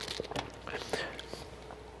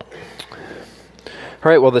All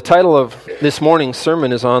right, well, the title of this morning's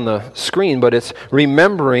sermon is on the screen, but it's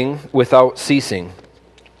Remembering Without Ceasing.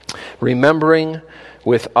 Remembering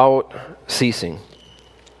Without Ceasing.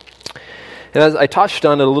 And as I touched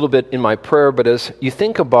on it a little bit in my prayer, but as you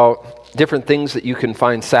think about different things that you can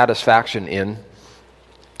find satisfaction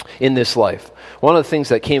in this life, one of the things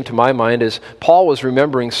that came to my mind is Paul was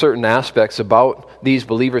remembering certain aspects about these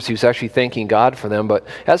believers. He was actually thanking God for them, but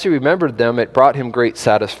as he remembered them, it brought him great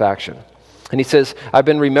satisfaction. And he says, I've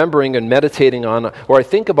been remembering and meditating on, or I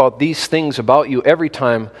think about these things about you every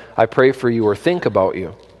time I pray for you or think about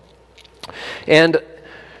you. And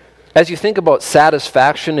as you think about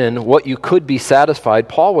satisfaction and what you could be satisfied,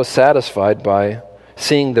 Paul was satisfied by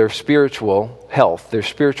seeing their spiritual health, their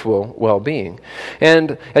spiritual well-being.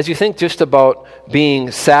 And as you think just about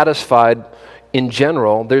being satisfied in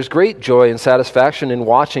general, there's great joy and satisfaction in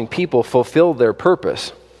watching people fulfill their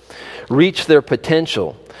purpose, reach their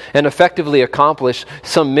potential, and effectively accomplish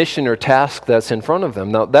some mission or task that's in front of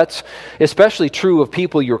them. Now, that's especially true of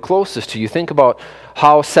people you're closest to. You think about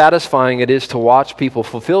how satisfying it is to watch people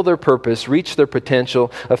fulfill their purpose, reach their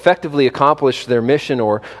potential, effectively accomplish their mission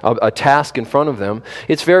or a task in front of them.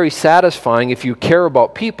 It's very satisfying if you care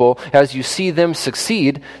about people. As you see them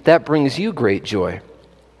succeed, that brings you great joy.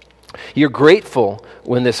 You're grateful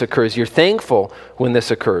when this occurs. You're thankful when this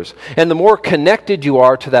occurs. And the more connected you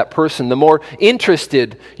are to that person, the more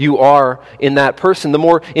interested you are in that person, the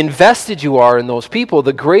more invested you are in those people,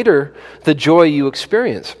 the greater the joy you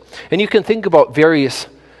experience. And you can think about various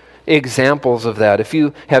examples of that. If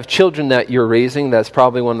you have children that you're raising, that's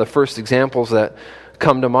probably one of the first examples that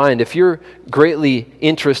come to mind. If you're greatly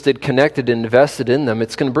interested, connected, and invested in them,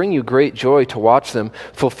 it's going to bring you great joy to watch them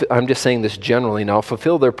I'm just saying this generally now,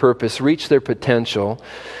 fulfill their purpose, reach their potential,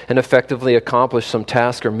 and effectively accomplish some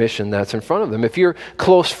task or mission that's in front of them. If you're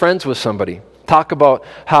close friends with somebody, talk about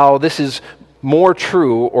how this is more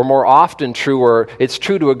true or more often true, or it's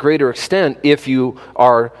true to a greater extent if you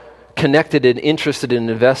are connected and interested and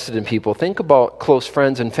invested in people. Think about close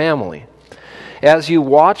friends and family. As you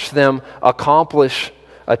watch them accomplish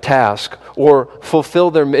a task or fulfill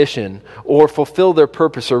their mission or fulfill their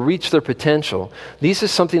purpose or reach their potential, this is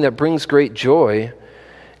something that brings great joy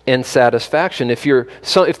and satisfaction.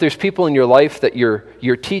 If there's people in your life that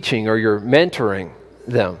you're teaching or you're mentoring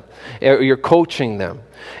them or you're coaching them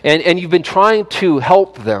and you've been trying to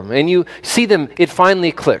help them and you see them, it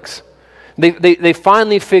finally clicks. They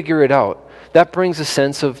finally figure it out. That brings a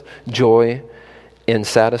sense of joy and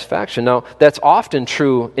satisfaction. Now, that's often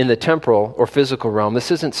true in the temporal or physical realm.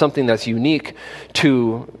 This isn't something that's unique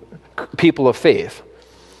to people of faith.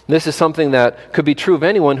 This is something that could be true of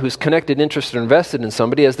anyone who's connected, interested, or invested in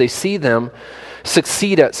somebody as they see them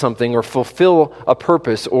succeed at something or fulfill a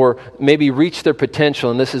purpose or maybe reach their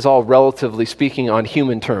potential, and this is all relatively speaking on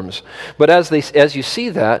human terms. But as you see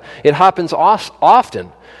that, it happens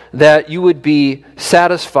often that you would be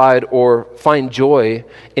satisfied or find joy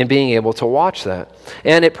in being able to watch that.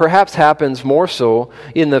 And it perhaps happens more so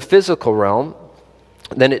in the physical realm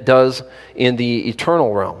than it does in the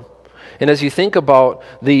eternal realm. And as you think about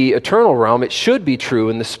the eternal realm, it should be true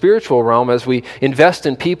in the spiritual realm as we invest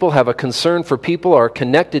in people, have a concern for people, are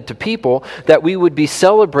connected to people, that we would be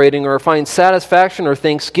celebrating or find satisfaction or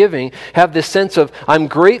thanksgiving, have this sense of, I'm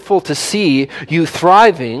grateful to see you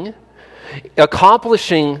thriving,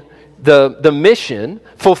 accomplishing the mission,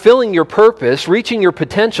 fulfilling your purpose, reaching your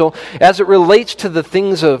potential as it relates to the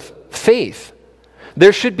things of faith.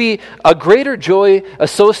 There should be a greater joy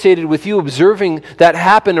associated with you observing that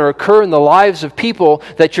happen or occur in the lives of people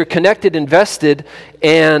that you're connected, invested,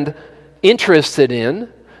 and interested in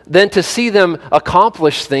than to see them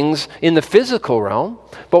accomplish things in the physical realm.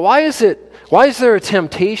 But why is there a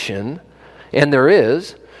temptation, and there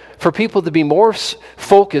is, for people to be more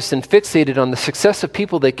focused and fixated on the success of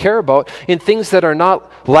people they care about in things that are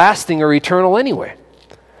not lasting or eternal anyway?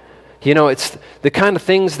 You know, it's the kind of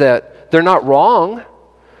things that they're not wrong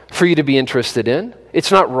for you to be interested in.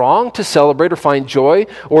 It's not wrong to celebrate or find joy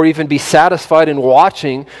or even be satisfied in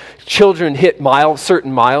watching children hit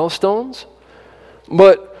certain milestones.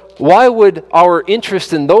 But why would our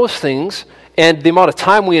interest in those things and the amount of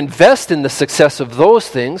time we invest in the success of those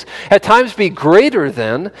things at times be greater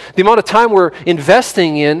than the amount of time we're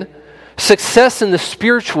investing in success in the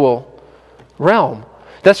spiritual realm?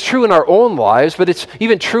 That's true in our own lives, but it's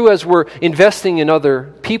even true as we're investing in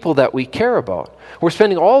other people that we care about. We're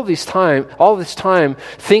spending all this time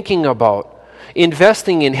thinking about,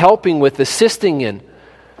 investing in, helping with, assisting in,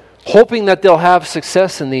 hoping that they'll have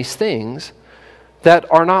success in these things that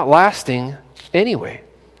are not lasting anyway.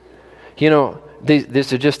 You know,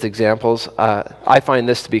 these are just examples. I find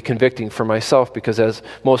this to be convicting for myself because, as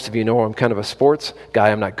most of you know, I'm kind of a sports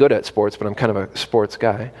guy. I'm not good at sports, but I'm kind of a sports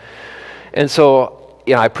guy. And so,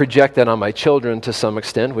 I project that on my children to some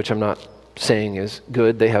extent, which I'm not saying is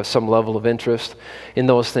good. They have some level of interest in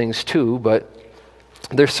those things too, but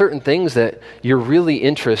there's certain things that you're really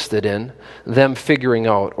interested in them figuring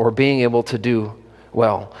out or being able to do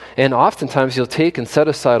well. And oftentimes you'll take and set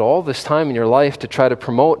aside all this time in your life to try to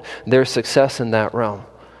promote their success in that realm.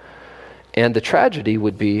 And the tragedy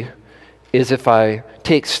would be is if I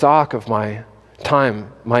take stock of my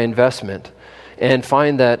time, my investment, and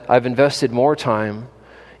find that I've invested more time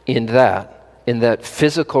in that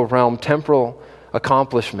physical realm, temporal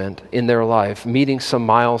accomplishment in their life, meeting some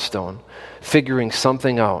milestone, figuring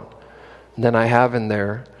something out, than I have in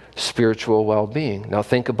their spiritual well-being. Now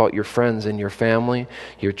think about your friends and your family,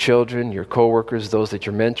 your children, your coworkers, those that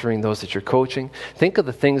you're mentoring, those that you're coaching. Think of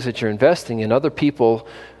the things that you're investing in, other people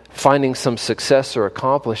finding some success or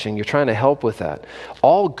accomplishing. You're trying to help with that.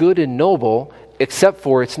 All good and noble, except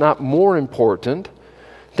for it's not more important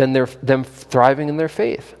than them thriving in their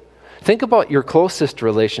faith. Think about your closest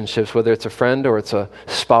relationships, whether it's a friend or it's a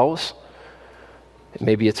spouse.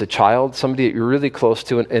 Maybe it's a child, somebody that you're really close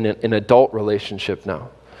to in an adult relationship now.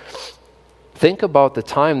 Think about the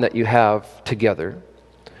time that you have together,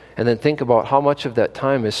 and then think about how much of that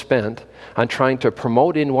time is spent on trying to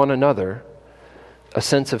promote in one another a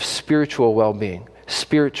sense of spiritual well-being,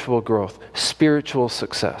 spiritual growth, spiritual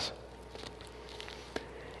success.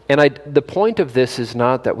 And the point of this is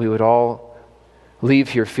not that we would all leave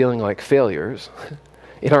here feeling like failures.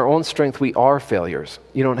 In our own strength, we are failures.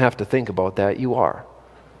 You don't have to think about that. You are.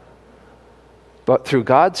 But through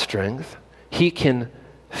God's strength, He can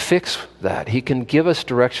fix that. He can give us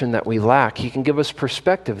direction that we lack. He can give us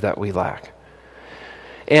perspective that we lack.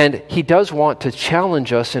 And He does want to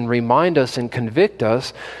challenge us and remind us and convict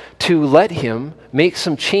us to let Him make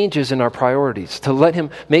some changes in our priorities, to let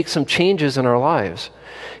Him make some changes in our lives.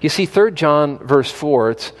 You see, 3 John verse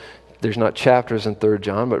 4, there's not chapters in 3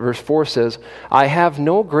 John, but verse 4 says, I have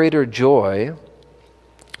no greater joy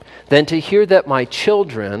than to hear that my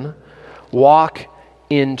children walk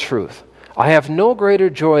in truth. I have no greater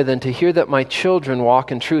joy than to hear that my children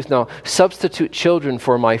walk in truth. Now, substitute children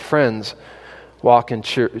for my friends walk in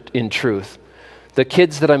truth. The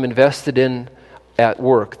kids that I'm invested in at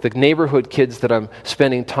work, the neighborhood kids that I'm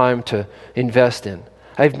spending time to invest in.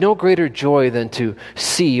 I have no greater joy than to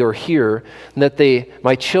see or hear that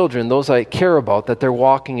my children, those I care about, that they're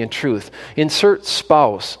walking in truth. Insert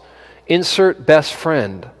spouse, insert best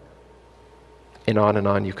friend, and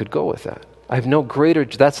on you could go with that. I have no greater,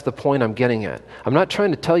 that's the point I'm getting at. I'm not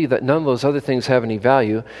trying to tell you that none of those other things have any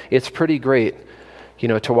value. It's pretty great,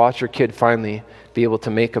 to watch your kid finally be able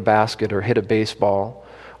to make a basket or hit a baseball,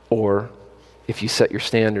 or if you set your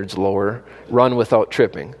standards lower, run without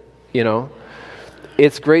tripping,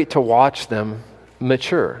 It's great to watch them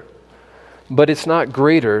mature, but it's not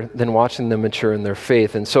greater than watching them mature in their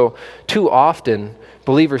faith. And so too often,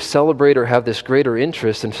 believers celebrate or have this greater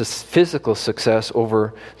interest in physical success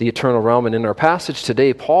over the eternal realm. And in our passage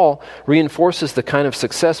today, Paul reinforces the kind of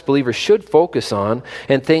success believers should focus on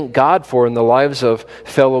and thank God for in the lives of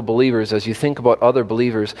fellow believers. As you think about other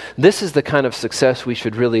believers, this is the kind of success we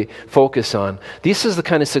should really focus on. This is the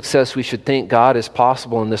kind of success we should thank God is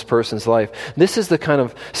possible in this person's life. This is the kind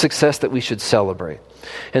of success that we should celebrate.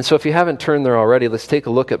 And so if you haven't turned there already, let's take a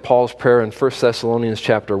look at Paul's prayer in 1 Thessalonians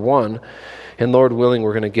chapter 1. And Lord willing,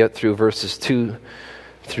 we're going to get through verses 2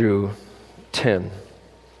 through 10.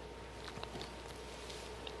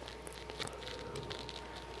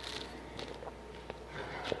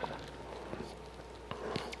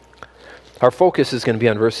 Our focus is going to be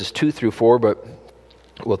on verses 2 through 4, but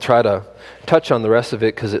we'll try to touch on the rest of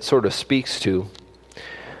it because it sort of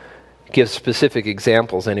gives specific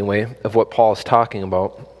examples anyway of what Paul is talking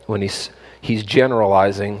about when he's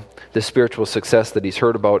generalizing the spiritual success that he's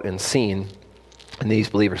heard about and seen in these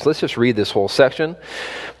believers. Let's just read this whole section.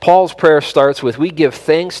 Paul's prayer starts with, we give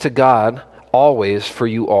thanks to God always for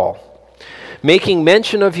you all, making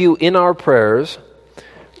mention of you in our prayers,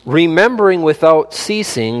 remembering without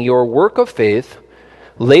ceasing your work of faith,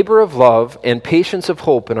 labor of love, and patience of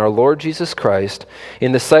hope in our Lord Jesus Christ,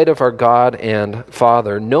 in the sight of our God and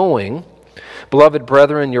Father, knowing, beloved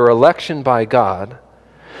brethren, your election by God.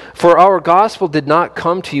 For our gospel did not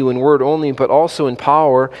come to you in word only, but also in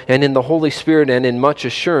power and in the Holy Spirit and in much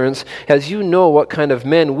assurance, as you know what kind of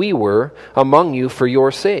men we were among you for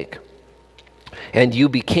your sake. And you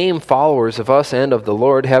became followers of us and of the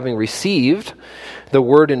Lord, having received the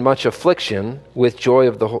word in much affliction with joy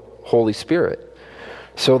of the Holy Spirit,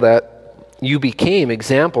 so that you became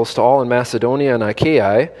examples to all in Macedonia and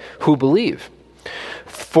Achaia who believe.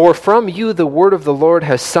 For from you the word of the Lord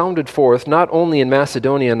has sounded forth, not only in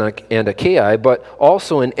Macedonia and Achaia, but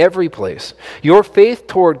also in every place. Your faith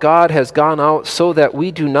toward God has gone out so that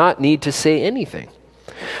we do not need to say anything.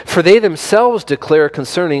 For they themselves declare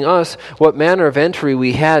concerning us what manner of entry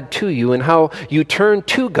we had to you, and how you turned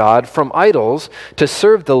to God from idols to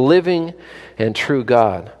serve the living and true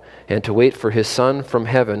God, and to wait for his Son from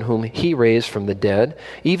heaven, whom he raised from the dead,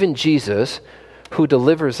 even Jesus, who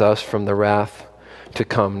delivers us from the wrath to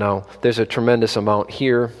come. Now, there's a tremendous amount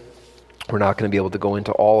here. We're not going to be able to go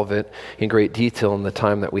into all of it in great detail in the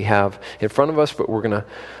time that we have in front of us, but we're going to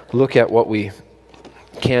look at what we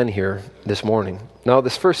can here this morning. Now,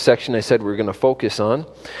 this first section I said we're going to focus on.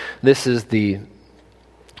 This is the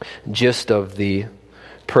gist of the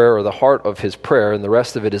prayer, or the heart of his prayer, and the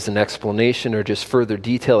rest of it is an explanation or just further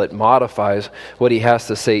detail. It modifies what he has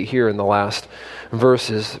to say here in the last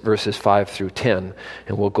verses 5 through 10,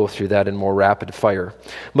 and we'll go through that in more rapid fire.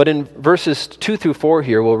 But in verses 2 through 4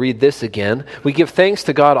 here, we'll read this again. We give thanks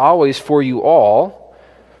to God always for you all,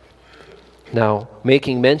 now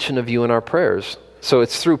making mention of you in our prayers. So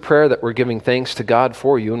it's through prayer that we're giving thanks to God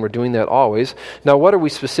for you, and we're doing that always. Now, what are we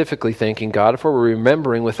specifically thanking God for? We're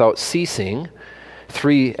remembering without ceasing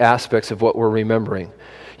 3 aspects of what we're remembering: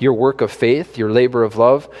 your work of faith, your labor of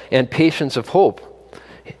love, and patience of hope.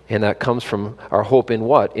 And that comes from our hope in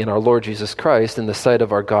what? In our Lord Jesus Christ, in the sight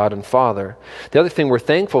of our God and Father. The other thing we're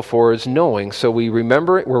thankful for is knowing. So we're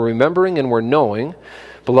remembering and we're knowing,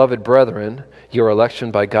 beloved brethren, your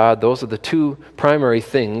election by God. Those are the 2 primary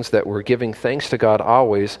things that we're giving thanks to God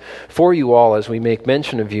always for you all as we make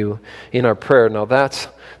mention of you in our prayer. Now that's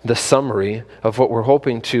the summary of what we're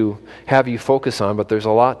hoping to have you focus on, but there's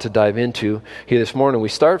a lot to dive into here this morning. We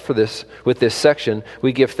start with this section.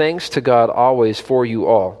 We give thanks to God always for you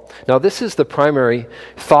all. Now this is the primary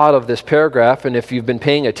thought of this paragraph, and if you've been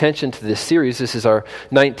paying attention to this series, this is our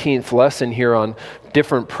 19th lesson here on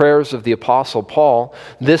different prayers of the Apostle Paul.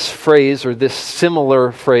 This phrase, or this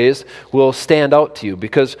similar phrase, will stand out to you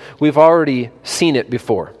because we've already seen it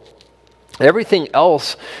before. Everything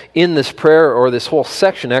else in this prayer, or this whole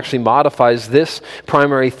section, actually modifies this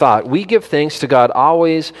primary thought. We give thanks to God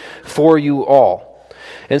always for you all.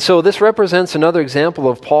 And so this represents another example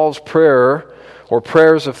of Paul's prayer, or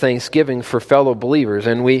prayers of thanksgiving for fellow believers.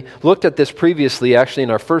 And we looked at this previously, actually,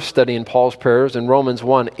 in our first study in Paul's prayers in Romans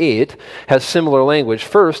 1:8, has similar language.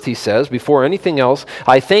 First, he says, before anything else,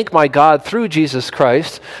 I thank my God through Jesus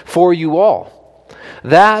Christ for you all,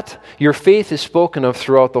 that your faith is spoken of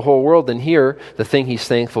throughout the whole world. And here, the thing he's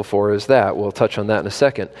thankful for is that. We'll touch on that in a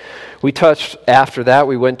second. After that,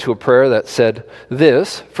 we went to a prayer that said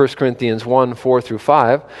this, 1 Corinthians 1:4 through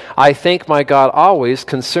 5, I thank my God always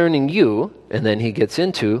concerning you. And then he gets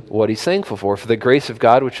into what he's thankful for the grace of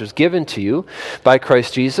God which was given to you by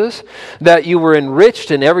Christ Jesus, that you were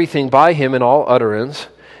enriched in everything by him in all utterance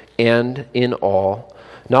and in all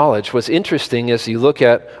knowledge. What's interesting as you look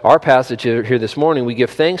at our passage here this morning, we give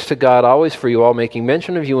thanks to God always for you all, making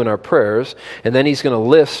mention of you in our prayers, and then he's going to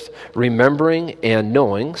list remembering and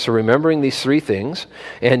knowing. So remembering these 3 things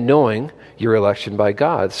and knowing your election by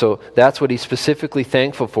God. So that's what he's specifically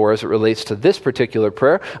thankful for as it relates to this particular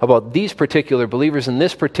prayer about these particular believers in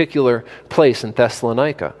this particular place in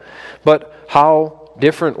Thessalonica. But how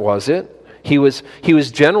different was it? He was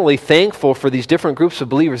generally thankful for these different groups of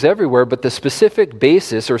believers everywhere, but the specific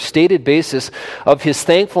basis or stated basis of his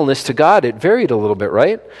thankfulness to God, it varied a little bit,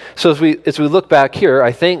 right? So as we look back here,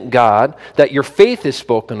 I thank God that your faith is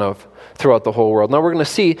spoken of throughout the whole world. Now we're going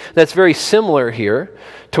to see that's very similar here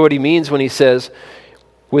to what he means when he says,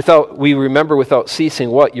 we remember without ceasing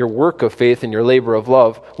what? Your work of faith and your labor of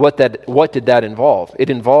love. What did that involve? It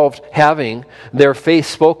involved having their faith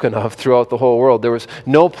spoken of throughout the whole world. There was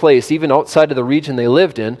no place, even outside of the region they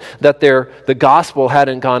lived in, that the gospel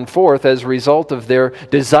hadn't gone forth as a result of their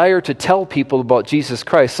desire to tell people about Jesus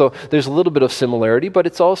Christ. So there's a little bit of similarity, but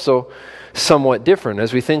it's also somewhat different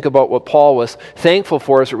as we think about what Paul was thankful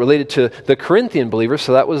for as it related to the Corinthian believers.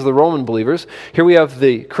 So that was the Roman believers. Here we have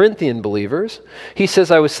the Corinthian believers. He says,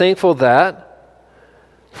 I was thankful that,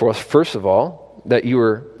 first of all, that you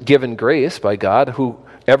were given grace by God, who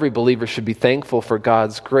every believer should be thankful for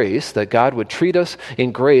God's grace, that God would treat us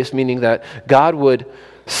in grace, meaning that God would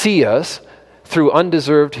see us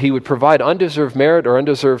He would provide undeserved merit or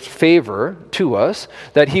undeserved favor to us,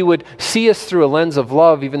 that He would see us through a lens of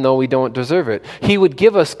love even though we don't deserve it. He would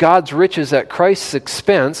give us God's riches at Christ's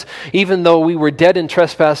expense, even though we were dead in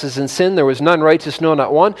trespasses and sin. There was none righteous, no,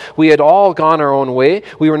 not one. We had all gone our own way.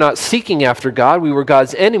 We were not seeking after God. We were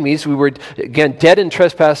God's enemies. We were, again, dead in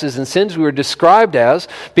trespasses and sins. We were described as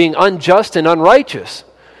being unjust and unrighteous.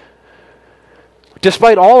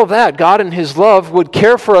 Despite all of that, God in His love would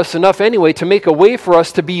care for us enough anyway to make a way for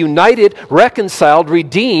us to be united, reconciled,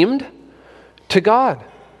 redeemed to God.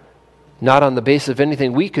 Not on the basis of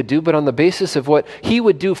anything we could do, but on the basis of what He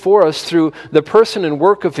would do for us through the person and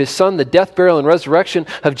work of His Son, the death, burial, and resurrection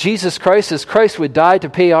of Jesus Christ, as Christ would die to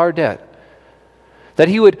pay our debt. That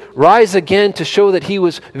He would rise again to show that He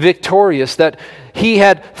was victorious, that He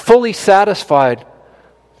had fully satisfied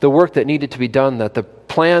the work that needed to be done, that the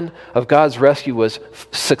plan of God's rescue was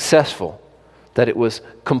successful, that it was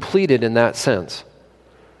completed in that sense.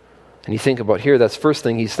 And you think about here, that's the first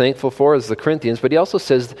thing He's thankful for is the Corinthians, but He also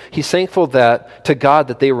says He's thankful to God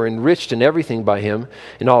that they were enriched in everything by Him,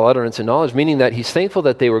 in all utterance and knowledge, meaning that He's thankful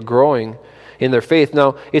that they were growing in their faith.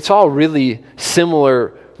 Now, it's all really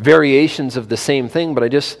similar variations of the same thing,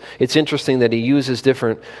 but it's interesting that He uses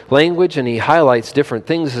different language and He highlights different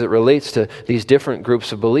things as it relates to these different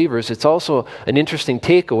groups of believers. It's also an interesting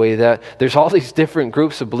takeaway that there's all these different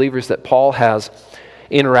groups of believers that Paul has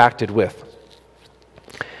interacted with.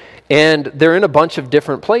 And they're in a bunch of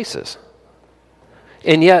different places.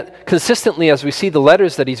 And yet, consistently, as we see the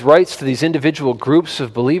letters that he writes to these individual groups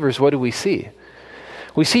of believers, what do we see?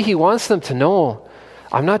 We see he wants them to know,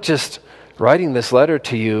 I'm not just writing this letter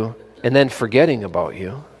to you and then forgetting about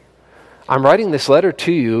you. I'm writing this letter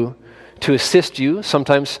to you to assist you,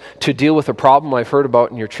 sometimes to deal with a problem I've heard about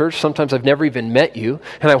in your church. Sometimes I've never even met you,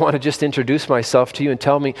 and I want to just introduce myself to you and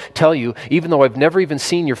tell you, even though I've never even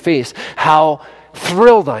seen your face, how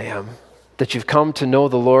thrilled I am that you've come to know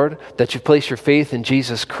the Lord, that you've placed your faith in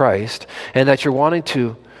Jesus Christ, and that you're wanting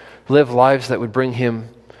to live lives that would bring Him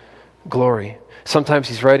glory. Sometimes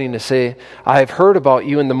he's writing to say, I've heard about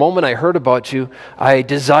you, and the moment I heard about you, I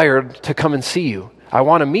desired to come and see you. I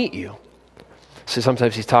want to meet you. So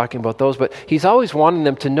sometimes he's talking about those, but he's always wanting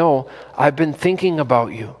them to know, I've been thinking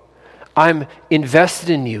about you. I'm invested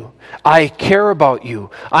in you. I care about you.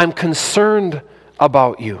 I'm concerned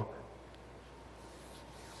about you.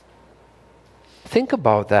 Think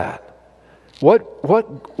about that.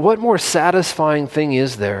 What more satisfying thing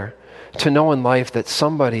is there to know in life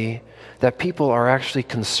that people are actually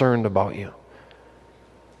concerned about you,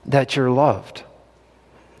 that you're loved,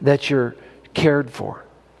 that you're cared for?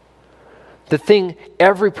 The thing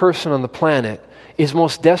every person on the planet is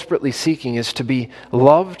most desperately seeking is to be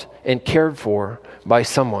loved and cared for by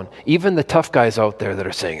someone. Even the tough guys out there that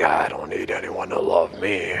are saying, I don't need anyone to love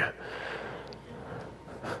me.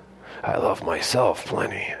 I love myself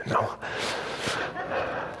plenty. No.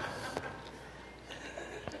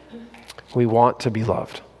 We want to be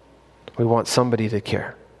loved. We want somebody to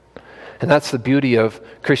care. And that's the beauty of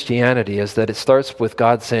Christianity, is that it starts with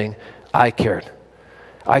God saying, I cared.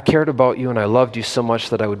 I cared about you and I loved you so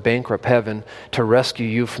much that I would bankrupt heaven to rescue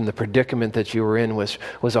you from the predicament that you were in, which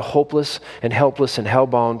was a hopeless and helpless and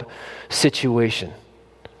hellbound situation.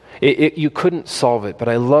 You couldn't solve it, but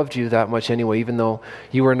I loved you that much anyway, even though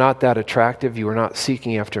you were not that attractive, you were not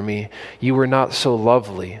seeking after me, you were not so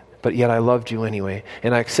lovely, but yet I loved you anyway.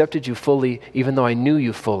 And I accepted you fully, even though I knew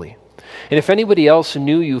you fully. And if anybody else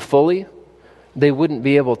knew you fully, they wouldn't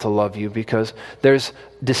be able to love you, because there's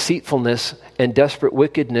deceitfulness and desperate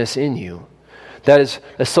wickedness in you that is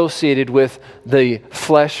associated with the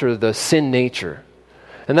flesh or the sin nature.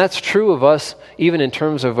 And that's true of us, even in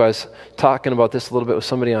terms of us talking about this a little bit with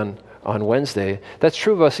somebody on Wednesday. That's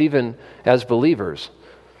true of us even as believers.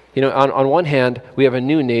 You know, on one hand, we have a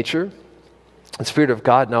new nature. The Spirit of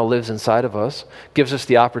God now lives inside of us, gives us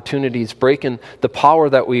the opportunities, breaking the power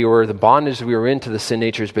that we were, the bondage we were into the sin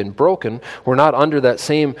nature has been broken. We're not under that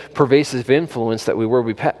same pervasive influence that we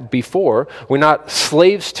were before. We're not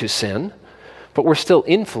slaves to sin, but we're still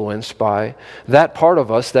influenced by that part of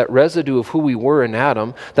us, that residue of who we were in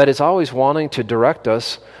Adam, that is always wanting to direct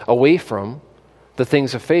us away from the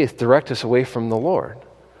things of faith, direct us away from the Lord.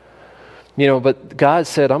 You know, but God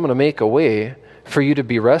said, I'm going to make a way for you to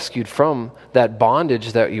be rescued from that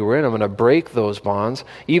bondage that you were in. I'm going to break those bonds,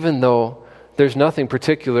 even though there's nothing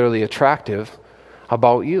particularly attractive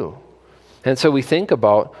about you. And so we think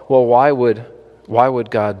about, well, why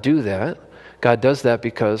would God do that? God does that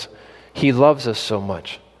because He loves us so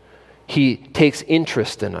much. He takes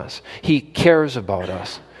interest in us. He cares about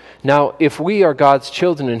us. Now, if we are God's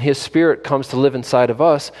children and His Spirit comes to live inside of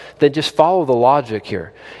us, then just follow the logic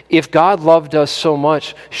here. If God loved us so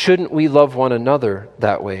much, shouldn't we love one another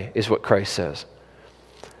that way, is what Christ says.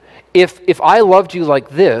 If I loved you like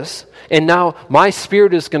this, and now my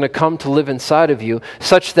Spirit is going to come to live inside of you,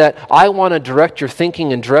 such that I want to direct your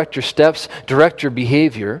thinking and direct your steps, direct your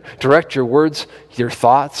behavior, direct your words, your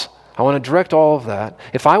thoughts, I want to direct all of that.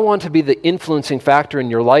 If I want to be the influencing factor in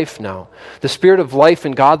your life now, the Spirit of life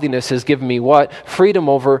and godliness has given me what? Freedom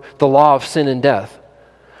over the law of sin and death.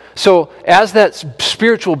 So as that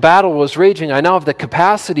spiritual battle was raging, I now have the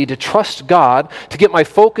capacity to trust God, to get my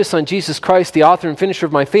focus on Jesus Christ, the author and finisher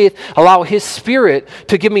of my faith, allow His Spirit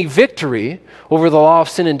to give me victory over the law of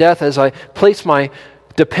sin and death as I place my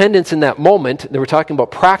dependence in that moment. We're talking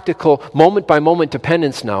about practical, moment-by-moment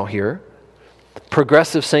dependence now here.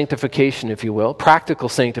 Progressive sanctification, if you will, practical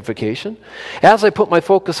sanctification. As I put my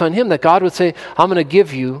focus on Him, that God would say, I'm going to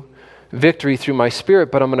give you victory through my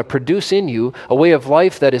Spirit, but I'm going to produce in you a way of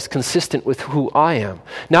life that is consistent with who I am.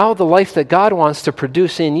 Now the life that God wants to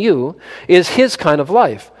produce in you is His kind of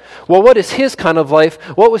life. Well, what is His kind of life?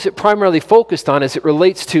 What was it primarily focused on as it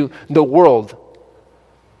relates to the world?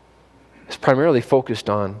 It's primarily focused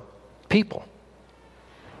on people.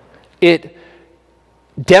 It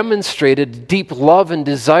demonstrated deep love and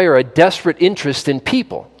desire, a desperate interest in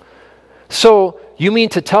people. So, you mean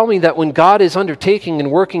to tell me that when God is undertaking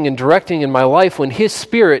and working and directing in my life, when His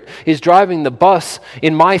Spirit is driving the bus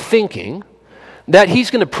in my thinking, that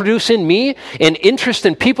He's going to produce in me an interest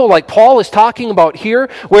in people like Paul is talking about here,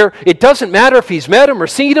 where it doesn't matter if he's met them or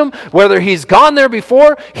seen them, whether he's gone there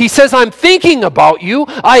before, he says, I'm thinking about you,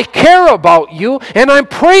 I care about you, and I'm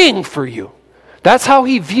praying for you. That's how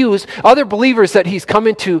he views other believers that he's come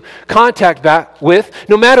into contact with,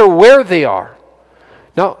 no matter where they are.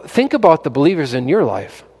 Now, think about the believers in your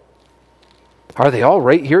life. Are they all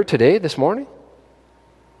right here today, this morning?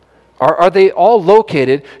 Are they all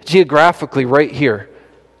located geographically right here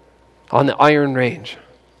on the Iron Range?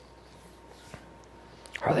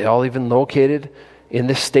 Are they all even located in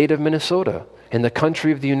this state of Minnesota, in the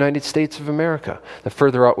country of the United States of America? The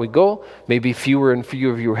further out we go, maybe fewer and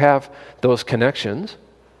fewer of you have those connections.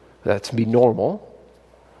 That's be normal.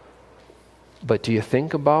 But do you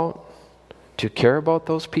think about, do you care about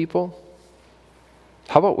those people?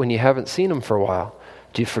 How about when you haven't seen them for a while?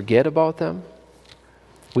 Do you forget about them?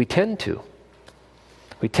 We tend to.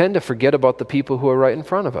 We tend to forget about the people who are right in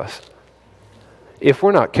front of us. If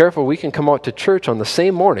we're not careful, we can come out to church on the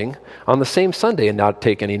same morning, on the same Sunday, and not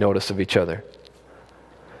take any notice of each other.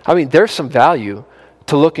 I mean, there's some value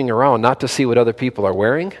to looking around, not to see what other people are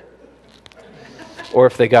wearing, or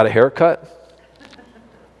if they got a haircut.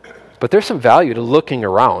 But there's some value to looking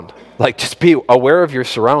around. Like, just be aware of your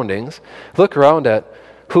surroundings. Look around at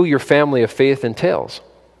who your family of faith entails.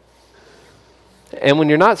 And when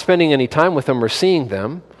you're not spending any time with them or seeing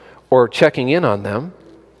them or checking in on them,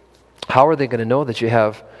 how are they going to know that you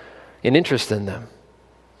have an interest in them?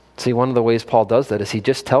 See, one of the ways Paul does that is he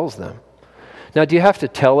just tells them. Now, do you have to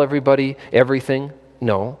tell everybody everything?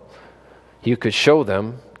 No. You could show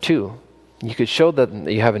them too. You could show that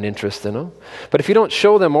you have an interest in them. But if you don't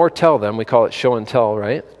show them or tell them, we call it show and tell,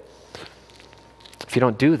 right? If you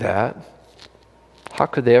don't do that, how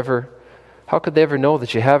could they ever know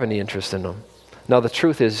that you have any interest in them? Now, the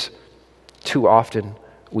truth is, too often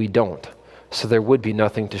we don't. So there would be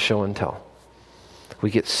nothing to show and tell. We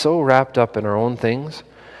get so wrapped up in our own things.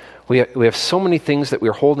 We have so many things that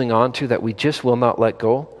we're holding on to that we just will not let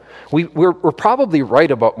go. We're probably right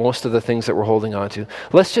about most of the things that we're holding on to.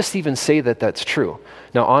 Let's just even say that that's true.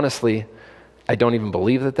 Now, honestly, I don't even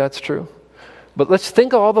believe that that's true. But let's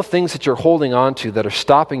think of all the things that you're holding on to that are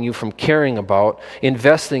stopping you from caring about,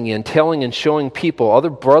 investing in, telling and showing people, other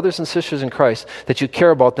brothers and sisters in Christ, that you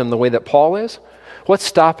care about them the way that Paul is. What's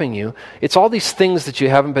stopping you? It's all these things that you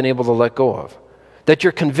haven't been able to let go of, that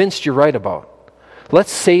you're convinced you're right about.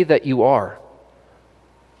 Let's say that you are.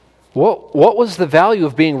 What was the value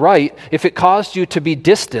of being right if it caused you to be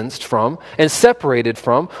distanced from and separated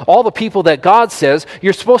from all the people that God says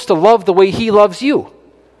you're supposed to love the way He loves you?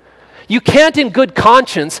 You can't in good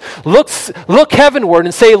conscience look heavenward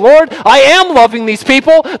and say, Lord, I am loving these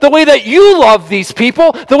people the way that you love these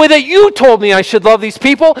people, the way that you told me I should love these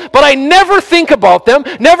people, but I never think about them,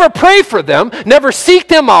 never pray for them, never seek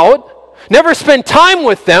them out, never spend time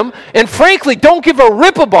with them, and frankly, don't give a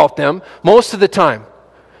rip about them most of the time.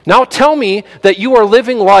 Now tell me that you are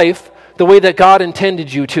living life the way that God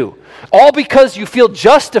intended you to. All because you feel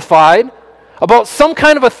justified about some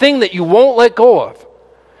kind of a thing that you won't let go of.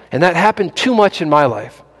 And that happened too much in my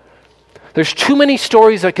life. There's too many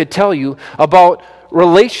stories I could tell you about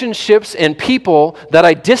relationships and people that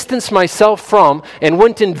I distanced myself from and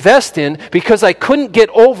wouldn't invest in because I couldn't get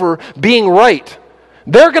over being right.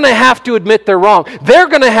 They're going to have to admit they're wrong. They're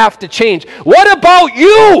going to have to change. What about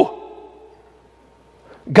you?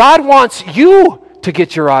 God wants you to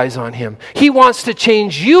get your eyes on Him. He wants to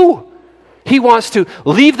change you. He wants to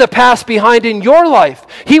leave the past behind in your life.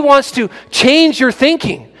 He wants to change your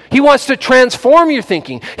thinking. He wants to transform your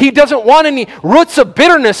thinking. He doesn't want any roots of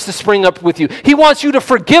bitterness to spring up with you. He wants you to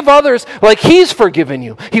forgive others like He's forgiven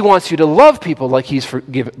you. He wants you to love people like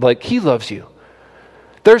He loves you.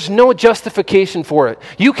 There's no justification for it.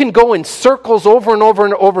 You can go in circles over and over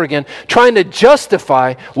and over again trying to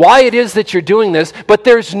justify why it is that you're doing this, but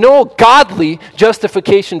there's no godly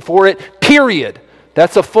justification for it, period.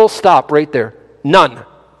 That's a full stop right there. None.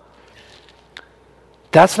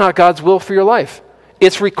 That's not God's will for your life.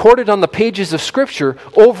 It's recorded on the pages of Scripture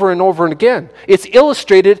over and over and again. It's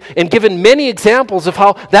illustrated and given many examples of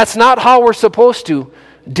how that's not how we're supposed to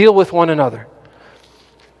deal with one another.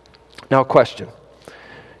 Now, question.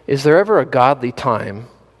 Is there ever a godly time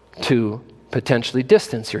to potentially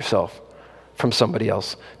distance yourself from somebody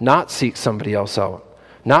else, not seek somebody else out,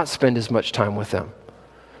 not spend as much time with them,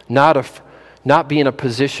 not be in a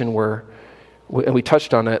position where, and we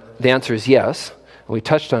touched on it, the answer is yes. We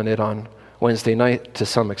touched on it on Wednesday night to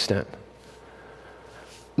some extent.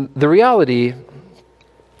 The reality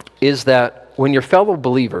is that when your fellow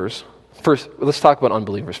believers, first, let's talk about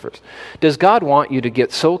unbelievers first. Does God want you to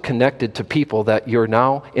get so connected to people that you're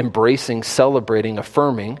now embracing, celebrating,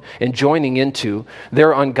 affirming, and joining into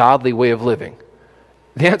their ungodly way of living?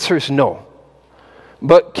 The answer is no.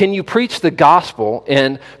 But can you preach the gospel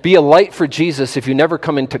and be a light for Jesus if you never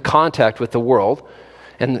come into contact with the world?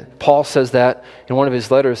 And Paul says that in one of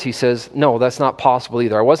his letters. He says, no, that's not possible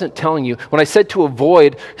either. I wasn't telling you, when I said to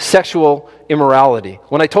avoid sexual immorality,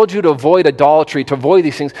 when I told you to avoid idolatry, to avoid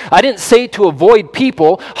these things, I didn't say to avoid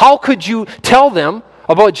people. How could you tell them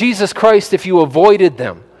about Jesus Christ if you avoided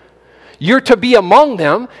them? You're to be among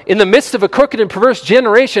them in the midst of a crooked and perverse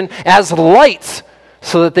generation as lights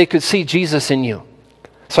so that they could see Jesus in you.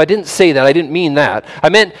 So I didn't say that. I didn't mean that. I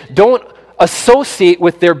meant don't associate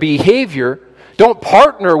with their behavior. Don't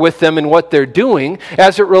partner with them in what they're doing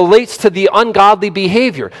as it relates to the ungodly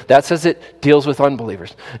behavior. That's as it deals with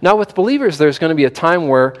unbelievers. Now with believers, there's going to be a time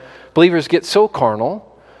where believers get so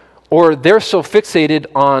carnal or they're so fixated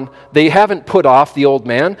on they haven't put off the old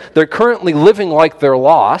man. They're currently living like they're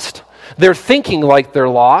lost. They're thinking like they're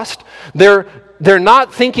lost. They're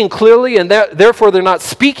not thinking clearly, and therefore they're not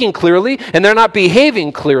speaking clearly, and they're not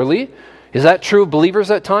behaving clearly. Is that true of believers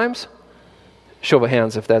at times? Show of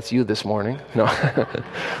hands if that's you this morning. No.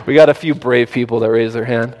 We got a few brave people that raise their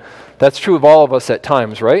hand. That's true of all of us at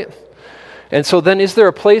times, right? And so then is there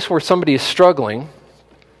a place where somebody is struggling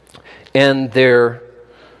and they're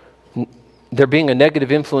being a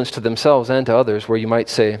negative influence to themselves and to others, where you might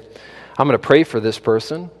say, I'm going to pray for this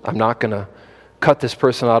person. I'm not going to cut this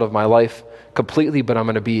person out of my life completely, but I'm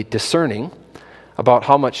going to be discerning about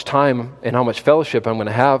how much time and how much fellowship I'm going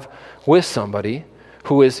to have with somebody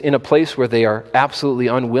who is in a place where they are absolutely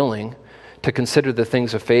unwilling to consider the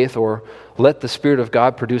things of faith or let the Spirit of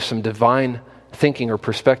God produce some divine thinking or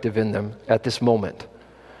perspective in them at this moment.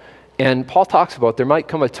 And Paul talks about there might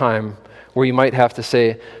come a time where you might have to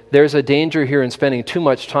say, there's a danger here in spending too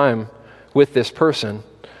much time with this person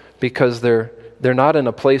because they're not in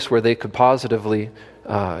a place where they could positively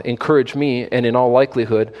encourage me, and in all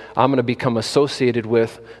likelihood, I'm going to become associated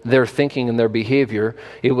with their thinking and their behavior.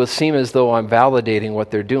 It will seem as though I'm validating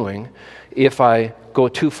what they're doing if I go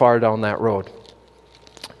too far down that road.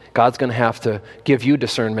 God's going to have to give you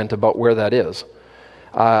discernment about where that is.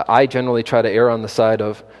 I generally try to err on the side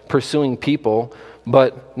of pursuing people,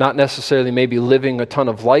 but not necessarily maybe living a ton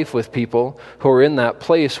of life with people who are in that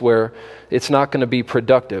place where it's not going to be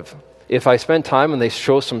productive. If I spend time and they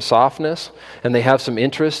show some softness and they have some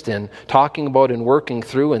interest in talking about and working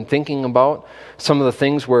through and thinking about some of the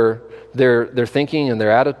things where their thinking and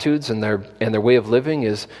their attitudes and their way of living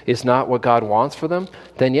is not what God wants for them,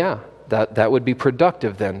 then yeah, that would be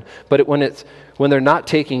productive then. But when they're not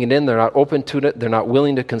taking it in, they're not open to it, they're not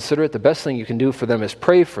willing to consider it, the best thing you can do for them is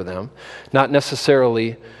pray for them, not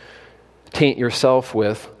necessarily taint yourself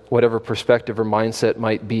with whatever perspective or mindset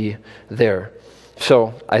might be there.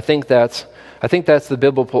 So I think that's the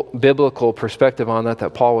biblical perspective on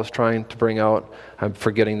that Paul was trying to bring out. I'm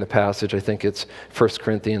forgetting the passage. I think it's 1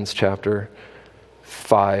 Corinthians chapter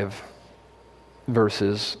 5,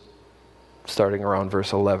 verses starting around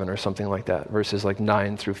verse 11 or something like that, verses like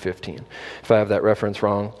 9 through 15. If I have that reference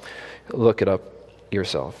wrong, look it up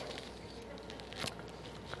yourself.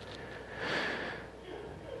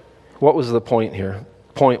 What was the point here?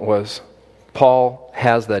 Point was, Paul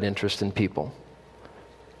has that interest in people.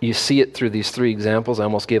 You see it through these three examples. I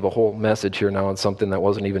almost gave a whole message here now on something that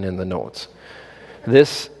wasn't even in the notes.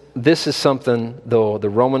 This is something, though, the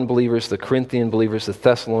Roman believers, the Corinthian believers, the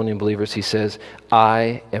Thessalonian believers, he says,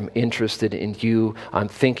 I am interested in you. I'm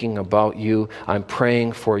thinking about you. I'm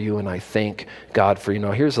praying for you, and I thank God for you.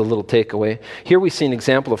 Now, here's a little takeaway. Here we see an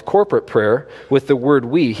example of corporate prayer with the word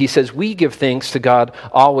we. He says, we give thanks to God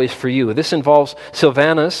always for you. This involves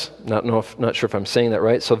Silvanus, not sure if I'm saying that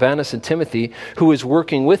right, Silvanus and Timothy, who is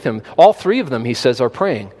working with him. All three of them, he says, are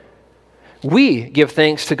praying. We give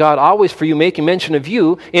thanks to God always for you, making mention of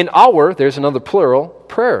you in our, there's another plural,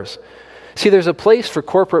 prayers. See, there's a place for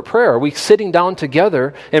corporate prayer. Are we sitting down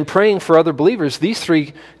together and praying for other believers? These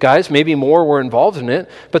three guys, maybe more, were involved in it,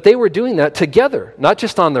 but they were doing that together, not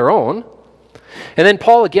just on their own. And then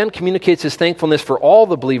Paul again communicates his thankfulness for all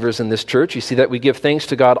the believers in this church. You see that we give thanks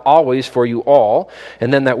to God always for you all.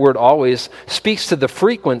 And then that word always speaks to the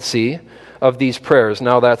frequency of these prayers.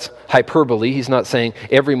 Now that's hyperbole. He's not saying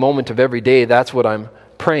every moment of every day, that's what I'm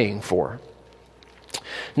praying for.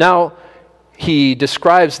 Now, he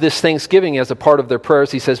describes this thanksgiving as a part of their prayers.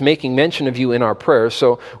 He says, making mention of you in our prayers.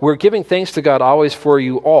 So we're giving thanks to God always for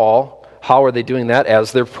you all. How are they doing that?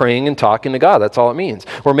 As they're praying and talking to God. That's all it means.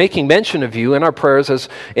 We're making mention of you in our prayers,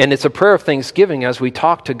 and it's a prayer of thanksgiving. As we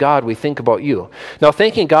talk to God, we think about you. Now,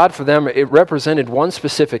 thanking God for them, it represented one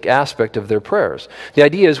specific aspect of their prayers. The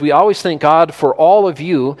idea is we always thank God for all of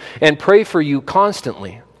you and pray for you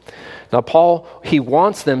constantly. Now, Paul, he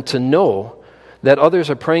wants them to know that others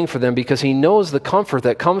are praying for them because he knows the comfort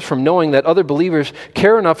that comes from knowing that other believers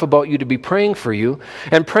care enough about you to be praying for you,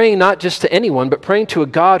 and praying not just to anyone, but praying to a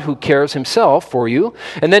God who cares himself for you.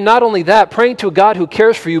 And then not only that, praying to a God who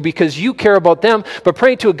cares for you because you care about them, but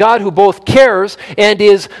praying to a God who both cares and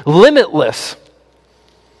is limitless.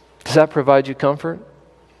 Does that provide you comfort?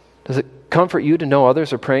 Does it comfort you to know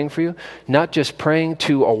others are praying for you? Not just praying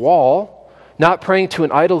to a wall, not praying to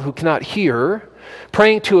an idol who cannot hear,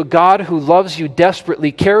 praying to a God who loves you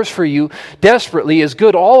desperately, cares for you desperately, is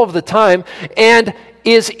good all of the time, and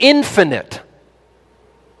is infinite,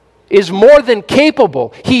 is more than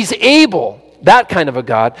capable. He's able. That kind of a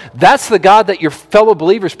God. That's the God that your fellow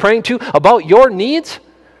believers praying to about your needs.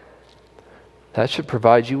 That should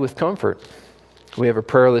provide you with comfort. We have a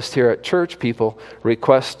prayer list here at church. People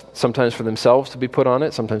request sometimes for themselves to be put on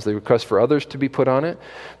it. Sometimes they request for others to be put on it.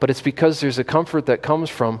 But it's because there's a comfort that comes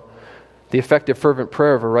from the effective fervent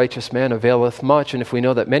prayer of a righteous man availeth much. And if we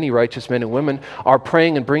know that many righteous men and women are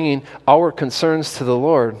praying and bringing our concerns to the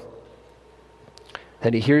Lord,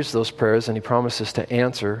 then he hears those prayers and he promises to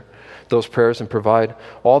answer those prayers and provide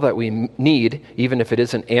all that we need, even if it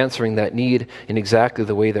isn't answering that need in exactly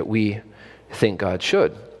the way that we think God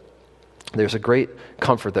should. There's a great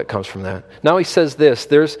comfort that comes from that. Now he says this,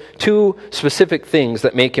 there's two specific things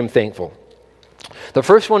that make him thankful. The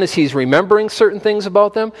first one is he's remembering certain things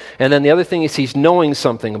about them, and then the other thing is he's knowing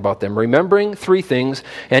something about them. Remembering three things,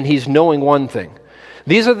 and he's knowing one thing.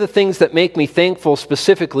 These are the things that make me thankful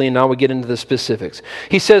specifically, and now we get into the specifics.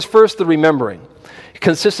 He says first, the remembering. It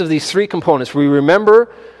consists of these three components. We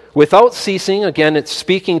remember without ceasing. Again, it's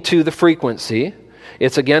speaking to the frequency.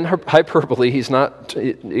 It's again hyperbole.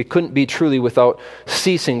 It couldn't be truly without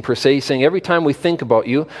ceasing per se. He's saying every time we think about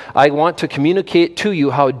you, I want to communicate to you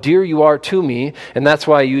how dear you are to me, and that's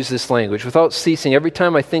why I use this language. Without ceasing, every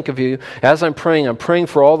time I think of you, as I'm praying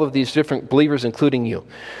for all of these different believers, including you.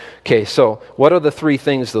 Okay, so what are the three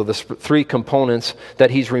things, though, the three components that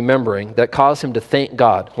he's remembering that cause him to thank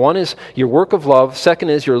God? One is your work of love. Second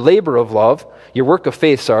is your labor of love, your work of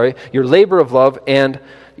faith, your labor of love, and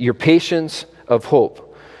your patience of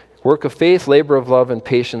hope. Work of faith, labor of love, and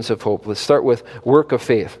patience of hope. Let's start with work of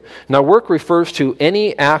faith. Now, work refers to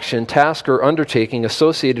any action, task, or undertaking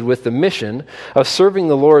associated with the mission of serving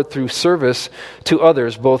the Lord through service to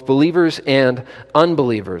others, both believers and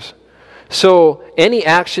unbelievers. So, any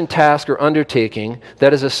action, task, or undertaking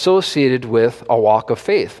that is associated with a walk of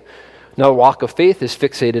faith. Now, a walk of faith is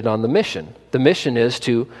fixated on the mission. The mission is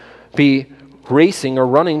to be racing or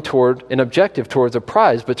running toward an objective, towards a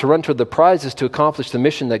prize. But to run toward the prize is to accomplish the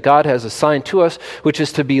mission that God has assigned to us, which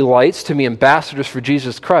is to be lights, to be ambassadors for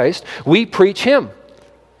Jesus Christ. We preach Him.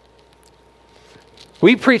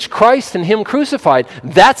 We preach Christ and Him crucified.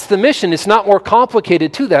 That's the mission. It's not more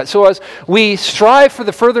complicated to that. So as we strive for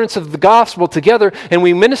the furtherance of the gospel together and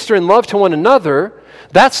we minister in love to one another,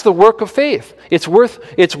 that's the work of faith. It's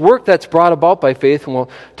work that's brought about by faith, and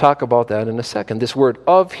we'll talk about that in a second. This word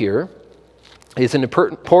of here is an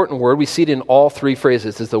important word. We see it in all three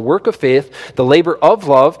phrases. It's the work of faith, the labor of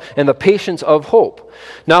love, and the patience of hope.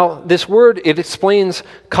 Now, this word, it explains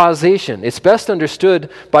causation. It's best understood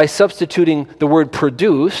by substituting the word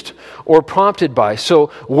produced or prompted by.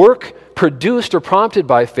 So, work produced or prompted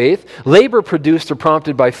by faith, labor produced or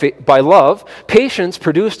prompted by love, patience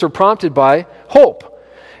produced or prompted by hope.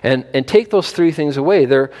 And take those three things away.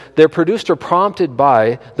 They're produced or prompted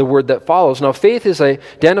by the word that follows. Now, faith is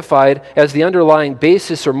identified as the underlying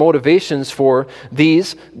basis or motivations for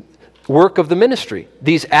these work of the ministry,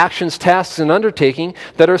 these actions, tasks, and undertaking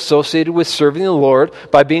that are associated with serving the Lord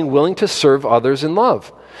by being willing to serve others in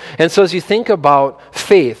love. And so as you think about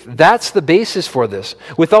faith, that's the basis for this.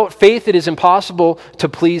 Without faith, it is impossible to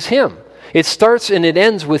please Him. It starts and it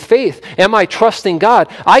ends with faith. Am I trusting God?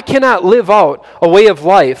 I cannot live out a way of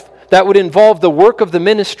life that would involve the work of the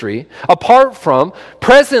ministry apart from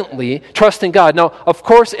presently trusting God. Now, of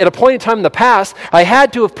course, at a point in time in the past, I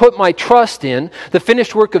had to have put my trust in the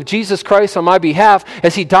finished work of Jesus Christ on my behalf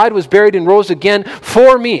as He died, was buried, and rose again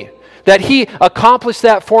for me. That He accomplished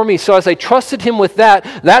that for me. So as I trusted Him with that,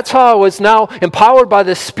 that's how I was now empowered by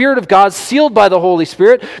the Spirit of God, sealed by the Holy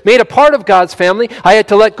Spirit, made a part of God's family. I had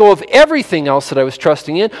to let go of everything else that I was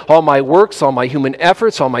trusting in, all my works, all my human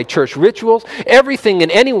efforts, all my church rituals, everything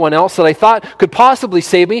and anyone else that I thought could possibly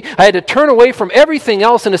save me. I had to turn away from everything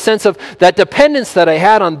else in a sense of that dependence that I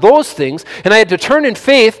had on those things, and I had to turn in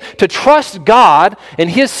faith to trust God and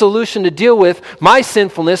His solution to deal with my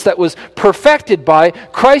sinfulness that was perfected by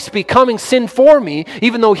Christ becoming sin for me,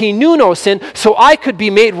 even though He knew no sin, so I could be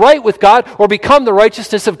made right with God or become the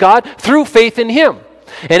righteousness of God through faith in Him.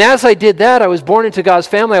 And as I did that, I was born into God's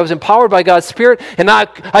family. I was empowered by God's Spirit, and I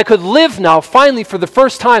could live now, finally, for the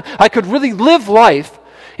first time, I could really live life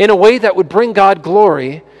in a way that would bring God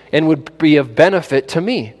glory and would be of benefit to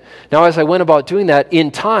me. Now, as I went about doing that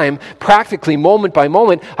in time, practically moment by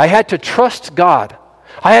moment, I had to trust God.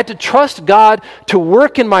 I had to trust God to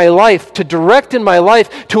work in my life, to direct in my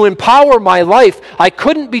life, to empower my life. I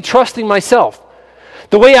couldn't be trusting myself.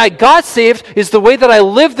 The way I got saved is the way that I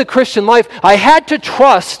live the Christian life. I had to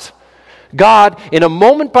trust God in a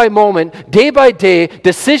moment by moment, day by day,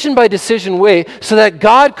 decision by decision way, so that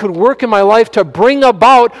God could work in my life to bring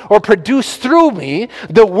about or produce through me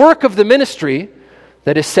the work of the ministry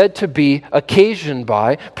that is said to be occasioned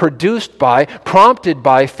by, produced by, prompted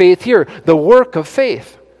by faith here, the work of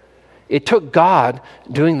faith. It took God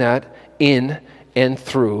doing that in and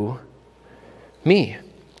through me.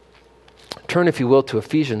 Turn, if you will, to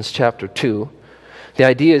Ephesians chapter 2. The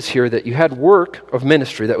idea is here that you had work of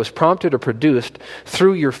ministry that was prompted or produced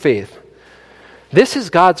through your faith. This is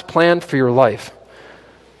God's plan for your life,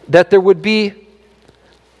 that there would be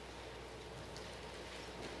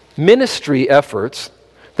ministry efforts,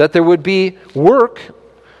 that there would be work,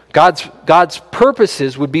 God's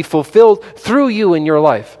purposes would be fulfilled through you in your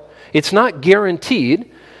life. It's not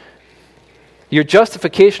guaranteed. Your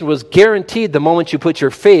justification was guaranteed the moment you put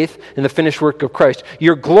your faith in the finished work of Christ.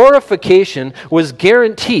 Your glorification was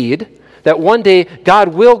guaranteed that one day God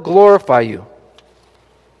will glorify you.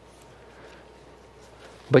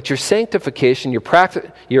 But your sanctification,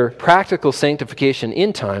 your practical sanctification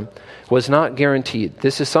in time was not guaranteed.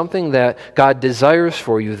 This is something that God desires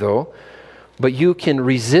for you, though, but you can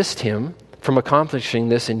resist Him from accomplishing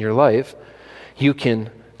this in your life. You can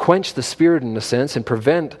quench the Spirit in a sense and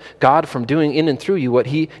prevent God from doing in and through you what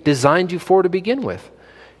He designed you for to begin with.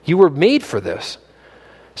 You were made for this.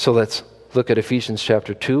 So let's look at Ephesians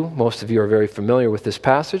chapter 2. Most of you are very familiar with this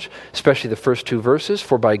passage, especially the first two verses.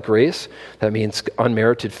 For by grace, that means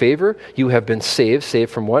unmerited favor, you have been saved. Saved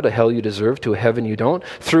from what? A hell you deserve to a heaven you don't.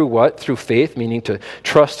 Through what? Through faith, meaning to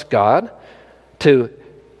trust God, to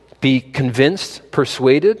be convinced,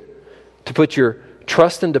 persuaded, to put your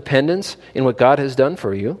trust and dependence in what God has done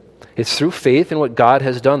for you. It's through faith in what God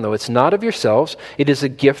has done, though. It's not of yourselves. It is a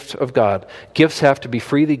gift of God. Gifts have to be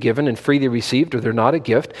freely given and freely received, or they're not a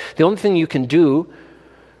gift. The only thing you can do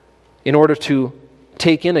in order to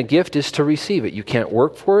take in a gift is to receive it. You can't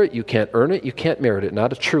work for it. You can't earn it. You can't merit it.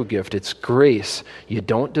 Not a true gift. It's grace. You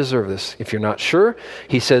don't deserve this. If you're not sure,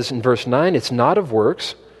 he says in verse 9, it's not of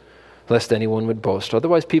works, lest anyone would boast.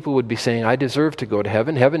 Otherwise, people would be saying, I deserve to go to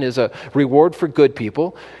heaven. Heaven is a reward for good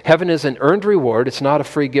people. Heaven is an earned reward. It's not a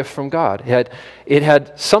free gift from God. It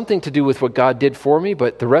had something to do with what God did for me,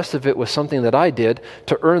 but the rest of it was something that I did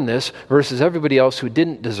to earn this versus everybody else who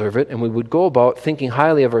didn't deserve it. And we would go about thinking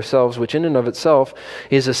highly of ourselves, which in and of itself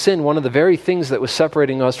is a sin, one of the very things that was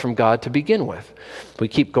separating us from God to begin with. We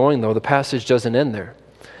keep going, though. The passage doesn't end there.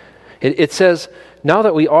 It says, now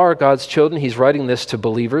that we are God's children, he's writing this to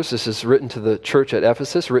believers. This is written to the church at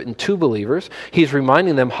Ephesus, written to believers. He's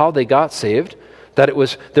reminding them how they got saved, that it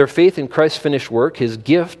was their faith in Christ's finished work, his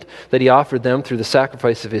gift that he offered them through the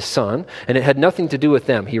sacrifice of his Son, and it had nothing to do with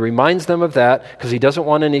them. He reminds them of that because he doesn't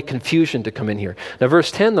want any confusion to come in here. Now,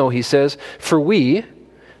 verse 10, though, he says, for we,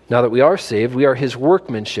 now that we are saved, we are his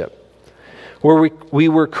workmanship, where we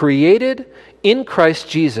were created in Christ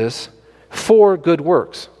Jesus for good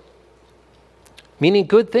works. Meaning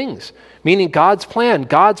good things. Meaning God's plan,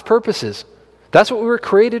 God's purposes. That's what we were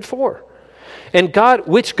created for. And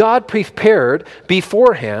which God prepared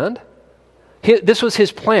beforehand. This was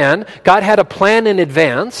his plan. God had a plan in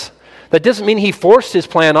advance. That doesn't mean he forced his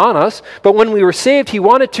plan on us, but when we were saved, he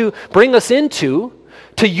wanted to bring us to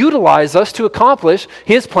utilize us to accomplish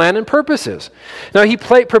his plan and purposes. Now, he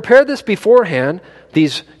prepared this beforehand,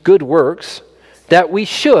 these good works, that we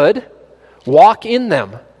should walk in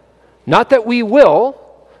them. Not that we will,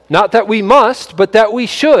 not that we must, but that we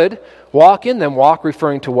should walk in them. Walk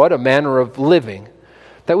referring to what? A manner of living.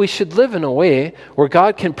 That we should live in a way where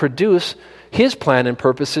God can produce his plan and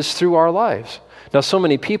purposes through our lives. Now, so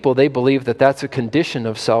many people, they believe that that's a condition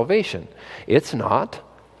of salvation. It's not.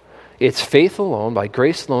 It's faith alone, by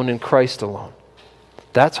grace alone, in Christ alone.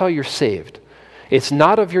 That's how you're saved. It's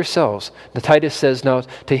not of yourselves. The Titus says, now,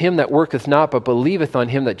 to him that worketh not, but believeth on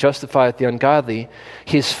him that justifieth the ungodly,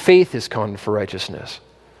 his faith is counted for righteousness.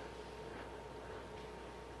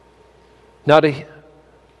 Not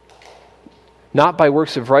by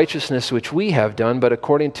works of righteousness which we have done, but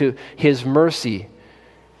according to his mercy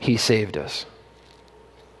he saved us.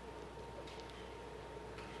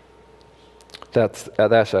 That's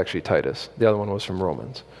actually Titus. The other one was from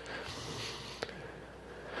Romans.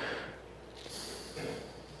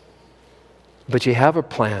 But you have a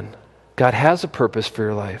plan. God has a purpose for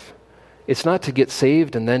your life. It's not to get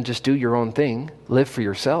saved and then just do your own thing, live for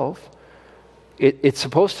yourself. It's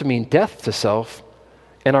supposed to mean death to self,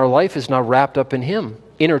 and our life is now wrapped up in him,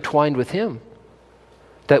 intertwined with him.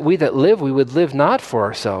 That we that live, we would live not for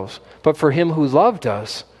ourselves, but for him who loved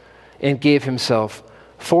us and gave himself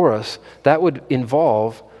for us. That would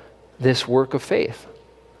involve this work of faith.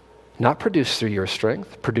 Not produced through your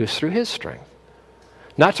strength, produced through his strength.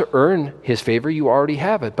 Not to earn his favor, you already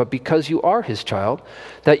have it, but because you are his child,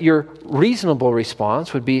 that your reasonable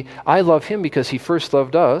response would be, I love him because he first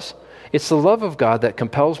loved us. It's the love of God that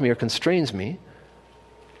compels me or constrains me.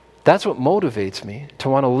 That's what motivates me to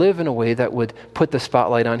want to live in a way that would put the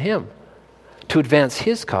spotlight on him, to advance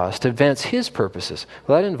his cause, to advance his purposes.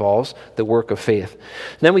 Well, that involves the work of faith.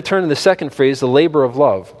 Then we turn to the second phrase, the labor of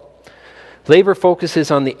love. Labor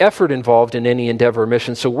focuses on the effort involved in any endeavor or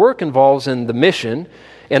mission. So work involves in the mission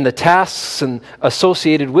and the tasks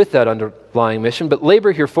associated with that underlying mission. But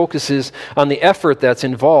labor here focuses on the effort that's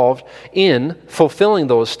involved in fulfilling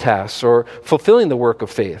those tasks or fulfilling the work of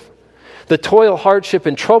faith. The toil, hardship,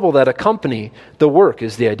 and trouble that accompany the work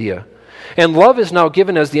is the idea. And love is now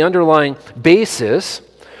given as the underlying basis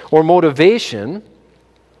or motivation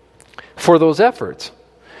for those efforts.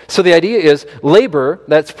 So the idea is labor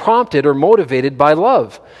that's prompted or motivated by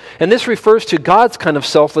love. And this refers to God's kind of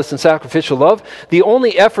selfless and sacrificial love. The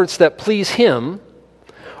only efforts that please him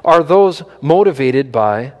are those motivated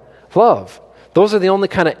by love. Those are the only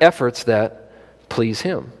kind of efforts that please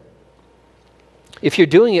him. If you're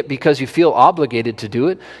doing it because you feel obligated to do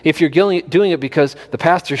it, if you're doing it because the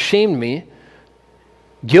pastor shamed me,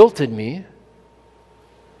 guilted me,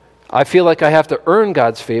 I feel like I have to earn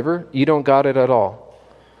God's favor, you don't got it at all.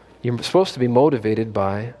 You're supposed to be motivated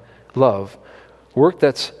by love. Work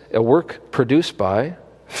that's a work produced by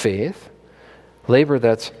faith. Labor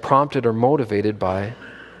that's prompted or motivated by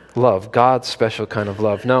love. God's special kind of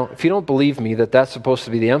love. Now, if you don't believe me that that's supposed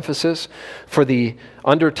to be the emphasis for the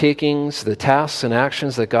undertakings, the tasks and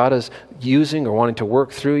actions that God is using or wanting to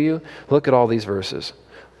work through you, look at all these verses.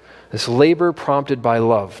 This labor prompted by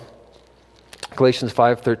love. Galatians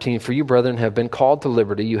 5:13, for you, brethren, have been called to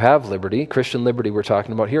liberty. You have liberty, Christian liberty we're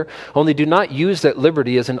talking about here. Only do not use that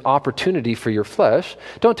liberty as an opportunity for your flesh.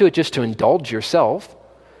 Don't do it just to indulge yourself,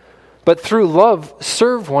 but through love,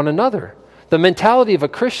 serve one another. The mentality of a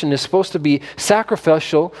Christian is supposed to be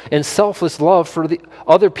sacrificial and selfless love for the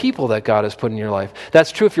other people that God has put in your life.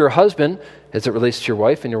 That's true if you're a husband as it relates to your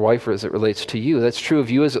wife, and your wife as it relates to you. That's true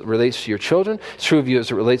of you as it relates to your children. It's true of you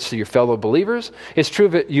as it relates to your fellow believers. It's true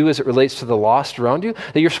of you as it relates to the lost around you,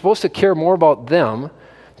 that you're supposed to care more about them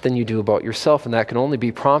than you do about yourself, and that can only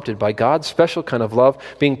be prompted by God's special kind of love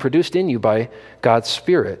being produced in you by God's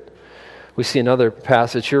Spirit. We see another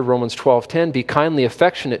passage here, Romans 12:10, be kindly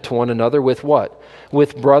affectionate to one another with what?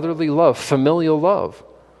 With brotherly love, familial love.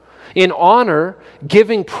 In honor,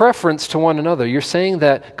 giving preference to one another. You're saying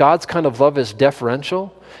that God's kind of love is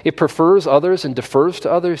deferential? It prefers others and defers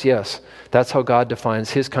to others? Yes. That's how God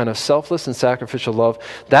defines his kind of selfless and sacrificial love.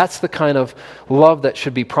 That's the kind of love that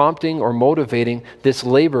should be prompting or motivating this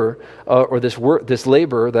labor or this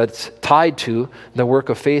labor that's tied to the work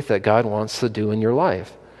of faith that God wants to do in your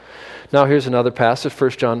life. Now here's another passage,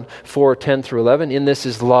 1 John 4:10 through 11. In this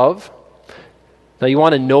is love. Now you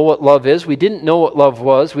want to know what love is? We didn't know what love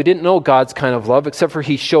was. We didn't know God's kind of love except for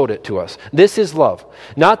he showed it to us. This is love.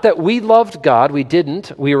 Not that we loved God. We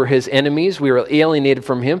didn't. We were his enemies. We were alienated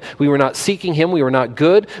from him. We were not seeking him. We were not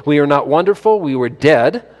good. We were not wonderful. We were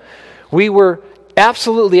dead. We were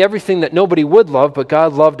absolutely everything that nobody would love, but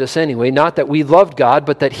God loved us anyway. Not that we loved God,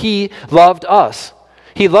 but that he loved us.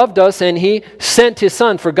 He loved us and he sent his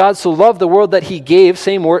son. For God so loved the world that he gave,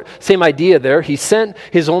 same idea there, he sent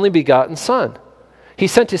his only begotten son. He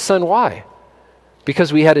sent his son, why?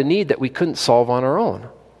 Because we had a need that we couldn't solve on our own.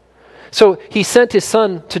 So he sent his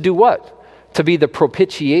son to do what? To be the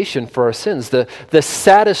propitiation for our sins, the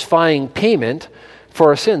satisfying payment for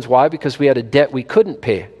our sins. Why? Because we had a debt we couldn't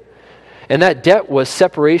pay. And that debt was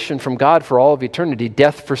separation from God for all of eternity,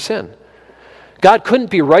 death for sin. God couldn't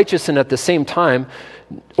be righteous and at the same time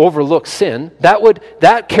overlook sin.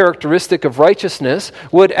 That characteristic of righteousness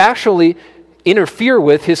would actually interfere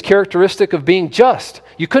with his characteristic of being just.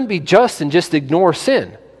 You couldn't be just and just ignore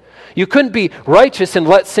sin. You couldn't be righteous and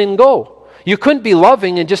let sin go. You couldn't be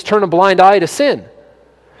loving and just turn a blind eye to sin.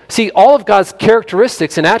 See, all of God's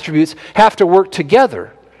characteristics and attributes have to work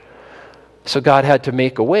together. So God had to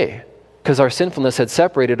make a way because our sinfulness had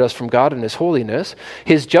separated us from God and his holiness.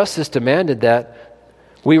 His justice demanded that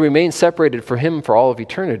we remain separated from him for all of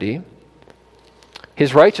eternity.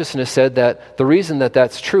 His righteousness said that the reason that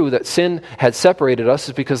that's true, that sin had separated us,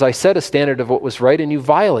 is because I set a standard of what was right and you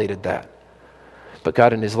violated that. But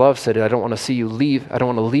God in his love said, I don't want to see you leave. I don't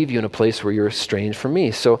want to leave you in a place where you're estranged from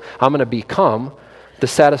me. So I'm going to become the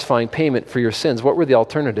satisfying payment for your sins. What were the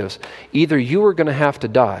alternatives? Either you were going to have to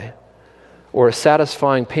die, or a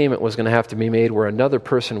satisfying payment was going to have to be made where another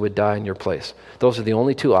person would die in your place. Those are the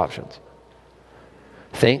only two options.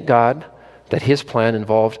 Thank God that his plan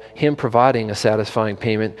involved him providing a satisfying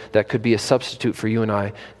payment that could be a substitute for you and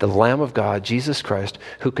I, the Lamb of God, Jesus Christ,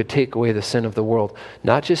 who could take away the sin of the world.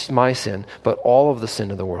 Not just my sin, but all of the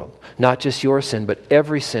sin of the world. Not just your sin, but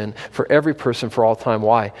every sin for every person for all time.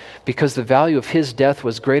 Why? Because the value of his death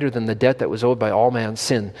was greater than the debt that was owed by all man's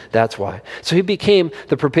sin. That's why. So he became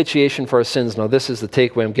the propitiation for our sins. Now this is the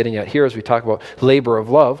takeaway I'm getting at here as we talk about labor of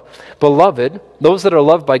love. Beloved, those that are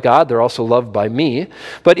loved by God, they're also loved by me.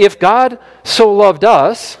 But if God so loved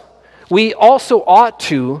us, we also ought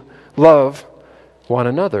to love one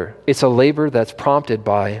another. It's a labor that's prompted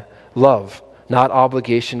by love, not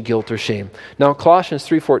obligation, guilt, or shame. Now Colossians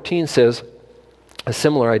 3:14 says a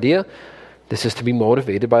similar idea. This is to be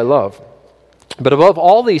motivated by love. But above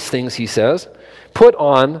all these things, he says, put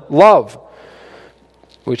on love,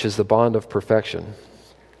 which is the bond of perfection.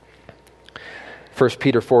 1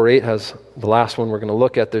 Peter 4:8 has the last one we're going to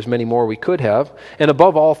look at. There's many more we could have. And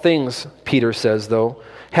above all things, Peter says, though,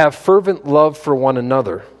 have fervent love for one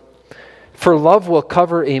another. For love will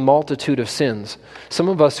cover a multitude of sins. Some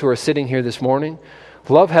of us who are sitting here this morning,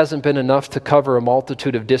 love hasn't been enough to cover a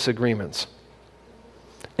multitude of disagreements.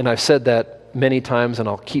 And I've said that many times and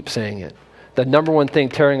I'll keep saying it. The number one thing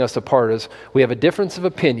tearing us apart is we have a difference of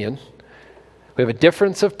opinion. We have a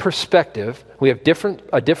difference of perspective. We have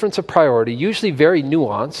a difference of priority, usually very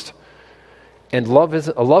nuanced. And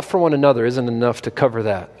a love for one another isn't enough to cover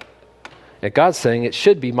that. And God's saying it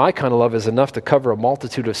should be, my kind of love is enough to cover a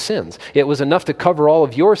multitude of sins. It was enough to cover all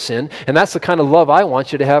of your sin, and that's the kind of love I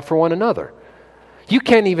want you to have for one another. You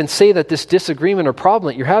can't even say that this disagreement or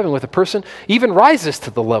problem that you're having with a person even rises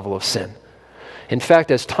to the level of sin. In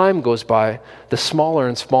fact, as time goes by, the smaller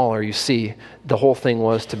and smaller you see the whole thing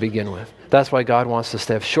was to begin with. That's why God wants us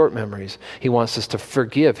to have short memories. He wants us to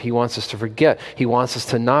forgive. He wants us to forget. He wants us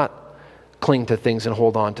to not cling to things and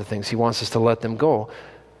hold on to things. He wants us to let them go.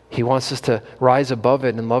 He wants us to rise above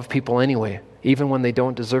it and love people anyway, even when they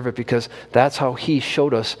don't deserve it, because that's how he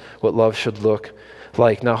showed us what love should look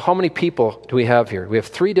like. Now, how many people do we have here? We have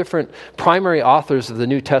three different primary authors of the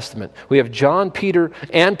New Testament. We have John, Peter,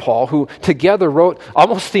 and Paul, who together wrote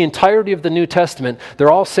almost the entirety of the New Testament.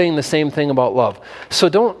 They're all saying the same thing about love. So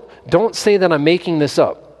don't say that I'm making this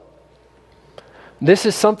up. This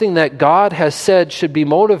is something that God has said should be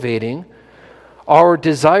motivating our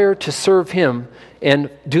desire to serve him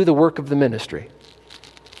and do the work of the ministry.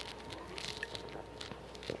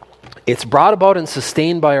 It's brought about and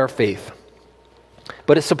sustained by our faith.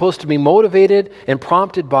 But it's supposed to be motivated and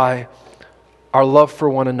prompted by our love for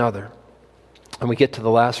one another. And we get to the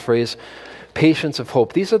last phrase, patience of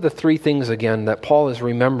hope. These are the three things, again, that Paul is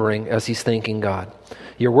remembering as he's thanking God.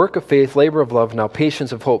 Your work of faith, labor of love, now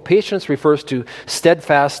patience of hope. Patience refers to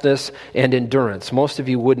steadfastness and endurance. Most of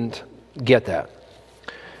you wouldn't get that.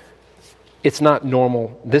 It's not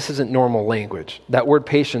normal. This isn't normal language. That word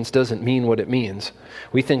patience doesn't mean what it means.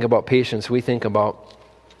 We think about patience, we think about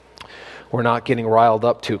we're not getting riled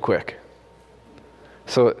up too quick.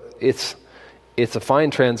 So it's a fine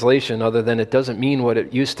translation other than it doesn't mean what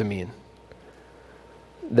it used to mean.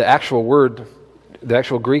 The actual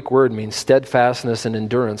Greek word means steadfastness and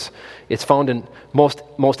endurance. It's found in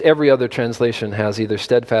most every other translation has either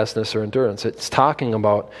steadfastness or endurance. It's talking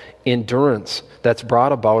about endurance that's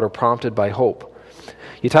brought about or prompted by hope.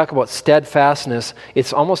 You talk about steadfastness,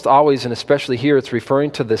 it's almost always, and especially here, it's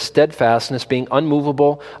referring to the steadfastness being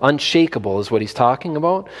unmovable, unshakable is what he's talking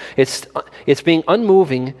about. It's being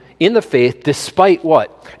unmoving in the faith despite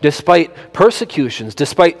what? Despite persecutions,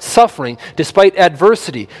 despite suffering, despite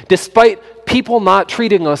adversity, despite people not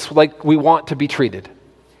treating us like we want to be treated.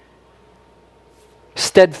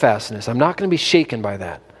 Steadfastness. I'm not going to be shaken by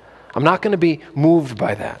that. I'm not going to be moved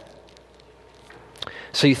by that.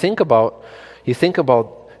 So you think about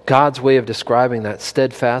God's way of describing that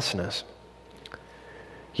steadfastness.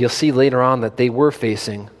 You'll see later on that they were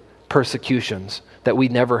facing persecutions that we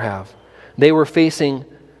never have. They were facing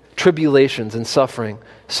tribulations and suffering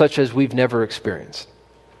such as we've never experienced.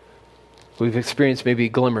 We've experienced maybe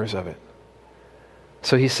glimmers of it.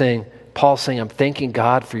 So Paul's saying, I'm thanking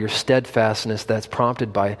God for your steadfastness that's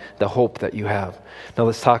prompted by the hope that you have. Now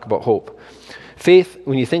let's talk about hope. Faith,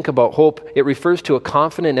 when you think about hope, it refers to a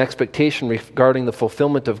confident expectation regarding the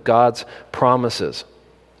fulfillment of God's promises.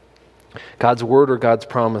 God's word or God's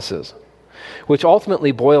promises. Which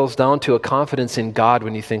ultimately boils down to a confidence in God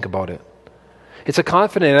when you think about it. It's a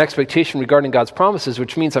confident expectation regarding God's promises,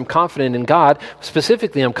 which means I'm confident in God.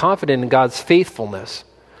 Specifically, I'm confident in God's faithfulness.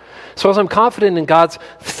 So as I'm confident in God's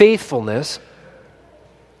faithfulness,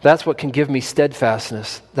 that's what can give me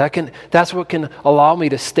steadfastness. That's what can allow me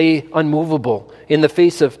to stay unmovable in the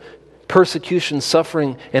face of persecution,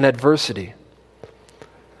 suffering, and adversity.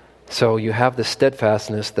 So you have the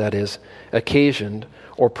steadfastness that is occasioned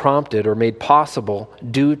or prompted or made possible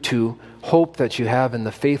due to hope that you have in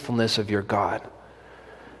the faithfulness of your God.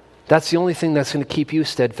 That's the only thing that's going to keep you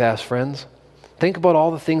steadfast, friends. Think about all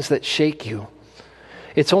the things that shake you.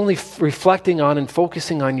 It's only reflecting on and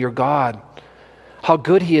focusing on your God. How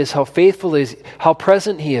good He is, how faithful He is, how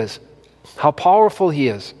present He is, how powerful He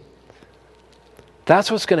is.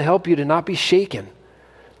 That's what's going to help you to not be shaken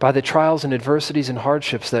by the trials and adversities and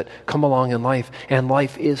hardships that come along in life. And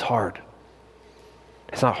life is hard.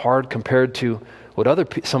 It's not hard compared to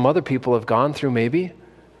what some other people have gone through maybe.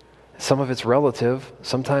 Some of it's relative.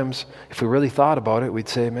 Sometimes if we really thought about it, we'd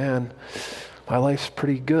say, man, my life's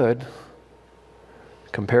pretty good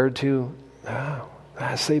compared to,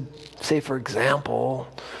 say for example,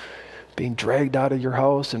 being dragged out of your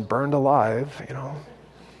house and burned alive,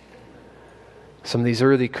 Some of these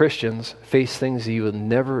early Christians face things that you would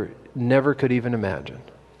never could even imagine.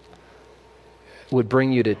 Would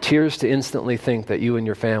bring you to tears to instantly think that you and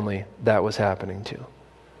your family, that was happening to.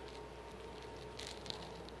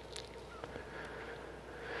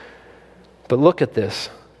 But look at this.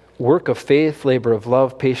 Work of faith, labor of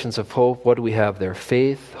love, patience of hope. What do we have there?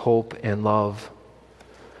 Faith, hope, and love.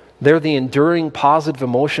 They're the enduring positive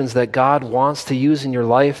emotions that God wants to use in your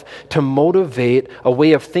life to motivate a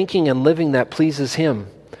way of thinking and living that pleases Him.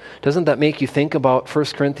 Doesn't that make you think about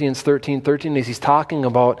 1 Corinthians 13:13 as he's talking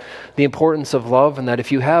about the importance of love and that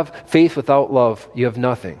if you have faith without love, you have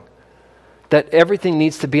nothing? That everything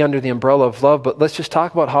needs to be under the umbrella of love, but let's just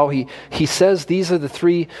talk about how he says these are the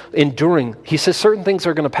three enduring. He says certain things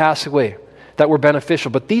are going to pass away that were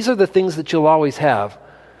beneficial, but these are the things that you'll always have.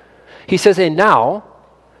 He says, and now,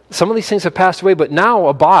 some of these things have passed away, but now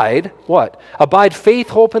abide, what? Abide faith,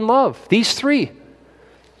 hope, and love. These three.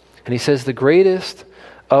 And he says the greatest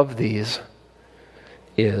of these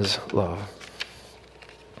is love.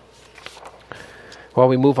 Well,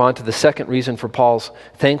 we move on to the second reason for Paul's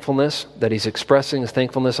thankfulness, that he's expressing his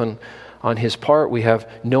thankfulness on his part. We have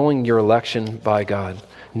knowing your election by God.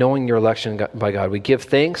 Knowing your election by God. We give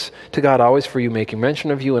thanks to God always for you, making mention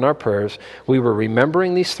of you in our prayers. We were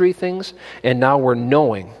remembering these three things, and now we're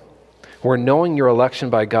knowing. We're knowing your election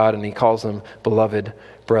by God, and he calls them beloved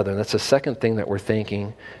brethren. That's the second thing that we're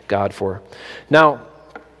thanking God for. Now,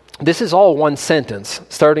 this is all one sentence,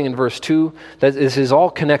 starting in verse 2. This is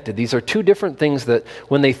all connected. These are two different things that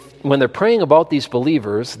when they're praying about these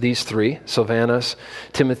believers, these three, Silvanus,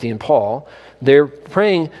 Timothy, and Paul, they're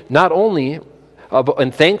praying not only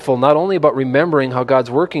and thankful not only about remembering how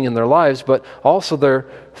God's working in their lives, but also they're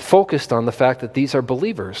focused on the fact that these are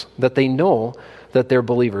believers, that they know that they're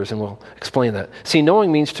believers, and we'll explain that. See,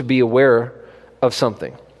 knowing means to be aware of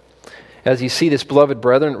something. As you see this, beloved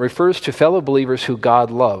brethren, it refers to fellow believers who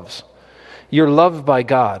God loves. You're loved by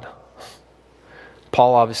God.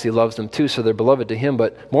 Paul obviously loves them too, so they're beloved to him,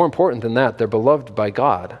 but more important than that, they're beloved by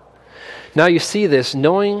God. Now you see this,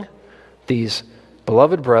 knowing these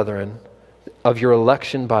beloved brethren of your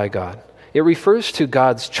election by God. It refers to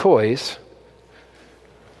God's choice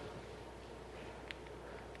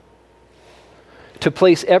to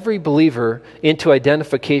place every believer into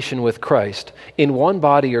identification with Christ in one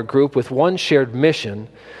body or group with one shared mission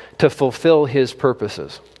to fulfill his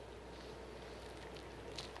purposes.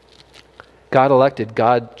 God elected,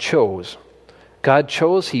 God chose. God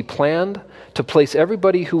chose, he planned to place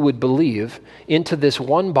everybody who would believe into this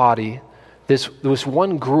one body, this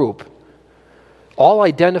one group, all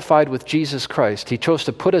identified with Jesus Christ. He chose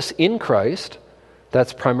to put us in Christ.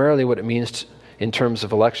 That's primarily what it means in terms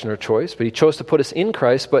of election or choice. But he chose to put us in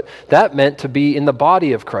Christ, but that meant to be in the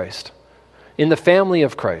body of Christ, in the family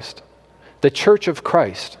of Christ, the church of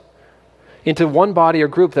Christ, into one body or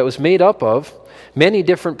group that was made up of many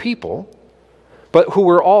different people, but who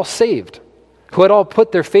were all saved, who had all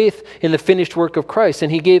put their faith in the finished work of Christ.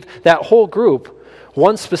 And he gave that whole group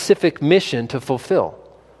one specific mission to fulfill.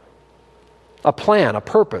 A plan, a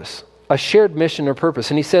purpose, a shared mission or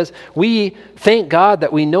purpose. And he says, we thank God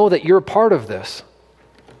that we know that you're a part of this.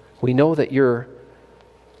 We know that you're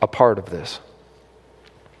a part of this.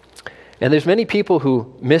 And there's many people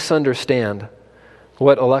who misunderstand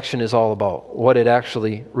what election is all about, what it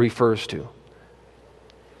actually refers to.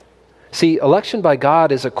 See, election by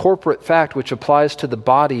God is a corporate fact which applies to the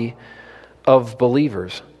body of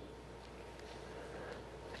believers.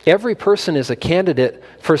 Every person is a candidate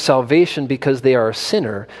for salvation because they are a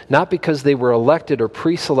sinner, not because they were elected or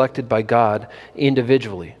pre-selected by God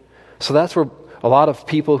individually. So that's where a lot of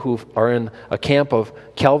people who are in a camp of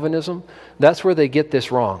Calvinism, that's where they get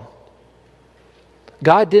this wrong.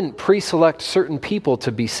 God didn't pre-select certain people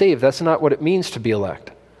to be saved. That's not what it means to be elect.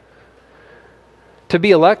 To be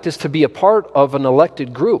elect is to be a part of an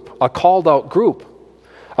elected group, a called out group.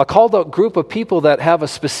 A called out group of people that have a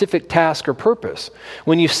specific task or purpose.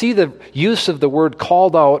 When you see the use of the word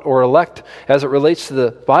called out or elect as it relates to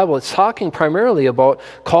the Bible, it's talking primarily about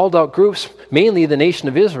called out groups, mainly the nation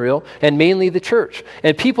of Israel and mainly the church.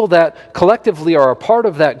 And people that collectively are a part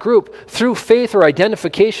of that group through faith or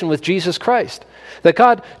identification with Jesus Christ. That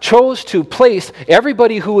God chose to place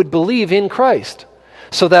everybody who would believe in Christ.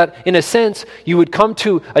 So that, in a sense, you would come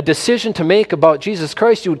to a decision to make about Jesus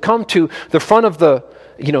Christ. You would come to the front of the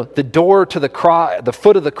door to the cross, the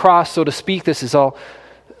foot of the cross, so to speak. This is all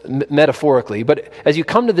metaphorically. But as you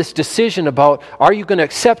come to this decision about, are you going to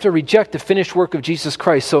accept or reject the finished work of Jesus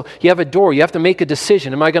Christ? So you have a door. You have to make a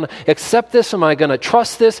decision. Am I going to accept this? Am I going to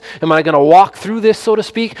trust this? Am I going to walk through this, so to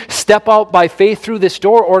speak? Step out by faith through this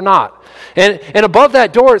door or not? And above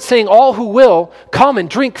that door, it's saying, all who will, come and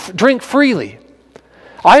drink freely.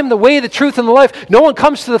 I am the way, the truth, and the life. No one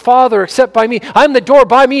comes to the Father except by me. I am the door.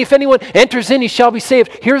 By me, if anyone enters in, he shall be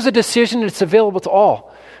saved. Here's a decision, and it's available to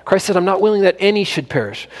all. Christ said, I'm not willing that any should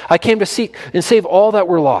perish. I came to seek and save all that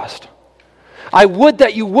were lost. I would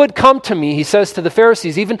that you would come to me, he says to the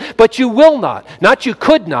Pharisees even, but you will not. Not you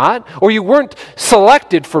could not, or you weren't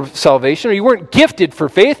selected for salvation, or you weren't gifted for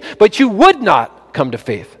faith, but you would not come to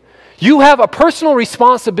faith. You have a personal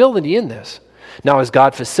responsibility in this. Now, is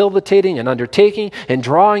God facilitating and undertaking and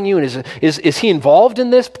drawing you? And is he involved in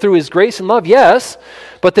this through his grace and love? Yes,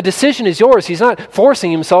 but the decision is yours. He's not forcing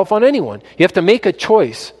himself on anyone. You have to make a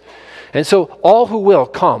choice. And so all who will,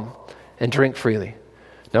 come and drink freely.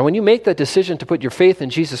 Now, when you make that decision to put your faith in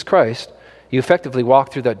Jesus Christ, you effectively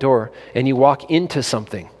walk through that door and you walk into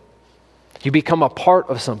something. You become a part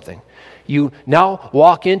of something. You now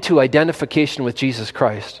walk into identification with Jesus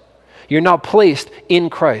Christ. You're now placed in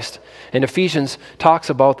Christ. And Ephesians talks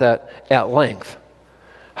about that at length.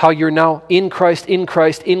 How you're now in Christ, in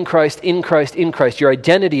Christ, in Christ, in Christ, in Christ. Your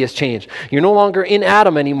identity has changed. You're no longer in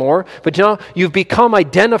Adam anymore, but now you've become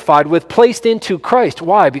identified with, placed into Christ.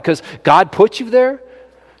 Why? Because God put you there?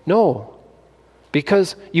 No.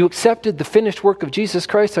 Because you accepted the finished work of Jesus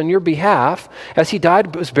Christ on your behalf as he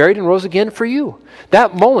died, was buried, and rose again for you.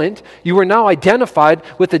 That moment, you were now identified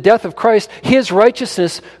with the death of Christ. His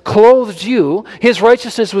righteousness clothed you. His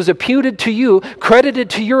righteousness was imputed to you, credited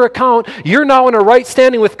to your account. You're now in a right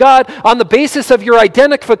standing with God on the basis of your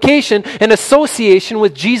identification and association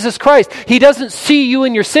with Jesus Christ. He doesn't see you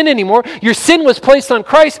in your sin anymore. Your sin was placed on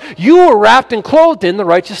Christ. You were wrapped and clothed in the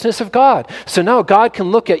righteousness of God. So now God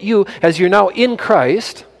can look at you as you're now in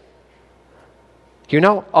Christ. You're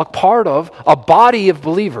now a part of a body of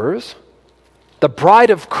believers, the bride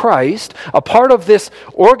of Christ, a part of this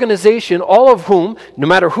organization, all of whom, no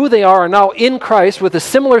matter who they are now in Christ with a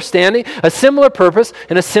similar standing, a similar purpose,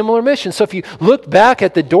 and a similar mission. So if you look back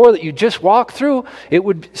at the door that you just walked through, it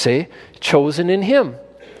would say, chosen in Him.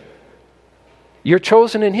 You're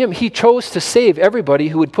chosen in Him. He chose to save everybody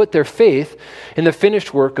who would put their faith in the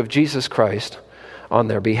finished work of Jesus Christ on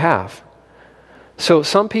their behalf. So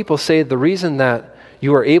some people say the reason that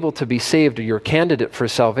you are able to be saved or you're a candidate for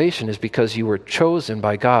salvation is because you were chosen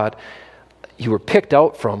by God. You were picked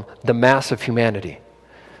out from the mass of humanity.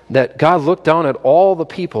 That God looked down at all the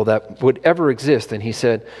people that would ever exist and He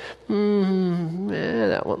said,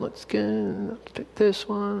 that one looks good. Let's pick this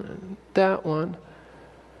one and that one.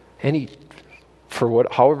 And He,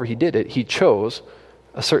 however He did it, He chose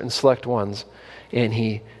a certain select ones and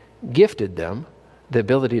He gifted them the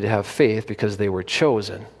ability to have faith because they were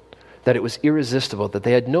chosen. That it was irresistible, that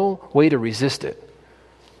they had no way to resist it.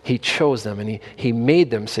 He chose them and he made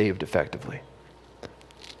them saved effectively.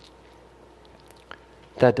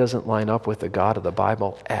 That doesn't line up with the God of the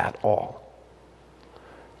Bible at all.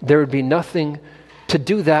 There would be nothing, to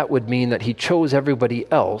do that would mean that He chose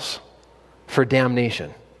everybody else for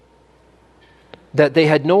damnation. That they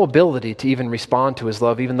had no ability to even respond to His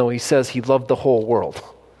love, even though He says He loved the whole world.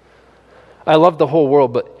 I love the whole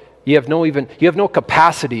world, but you have no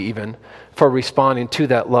capacity even for responding to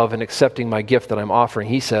that love and accepting my gift that I'm offering.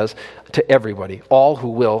 He says to everybody, all who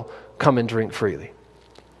will, come and drink freely.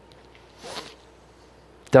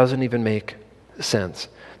 Doesn't even make sense.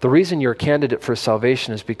 The reason you're a candidate for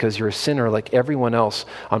salvation is because you're a sinner like everyone else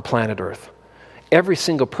on planet Earth. Every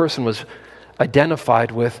single person was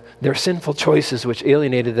identified with their sinful choices which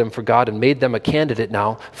alienated them from God and made them a candidate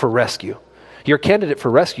now for rescue. You're a candidate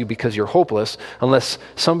for rescue because you're hopeless unless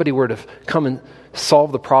somebody were to come and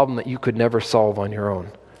solve the problem that you could never solve on your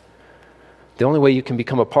own. The only way you can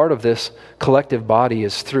become a part of this collective body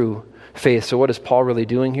is through faith. So what is Paul really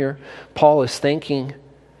doing here? Paul is thanking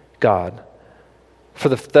God for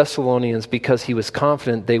the Thessalonians because he was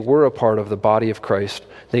confident they were a part of the body of Christ.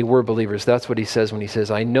 They were believers. That's what he says when he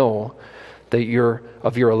says, I know that you're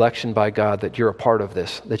of your election by God, that you're a part of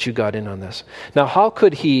this, that you got in on this. Now, how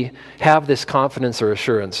could he have this confidence or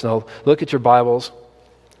assurance? Now, look at your Bibles.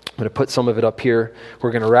 I'm going to put some of it up here.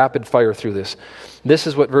 We're going to rapid fire through this. This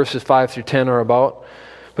is what verses 5 through 10 are about.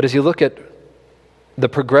 But as you look at the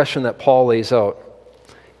progression that Paul lays out,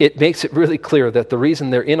 it makes it really clear that the reason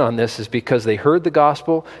they're in on this is because they heard the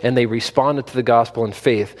gospel and they responded to the gospel in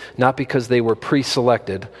faith, not because they were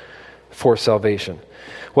pre-selected for salvation.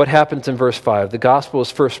 What happens in verse 5? The gospel is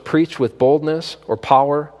first preached with boldness or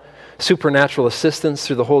power, supernatural assistance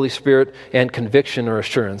through the Holy Spirit, and conviction or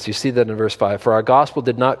assurance. You see that in verse 5. For our gospel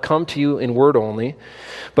did not come to you in word only,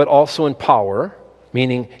 but also in power,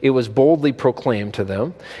 meaning it was boldly proclaimed to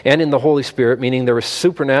them, and in the Holy Spirit, meaning there was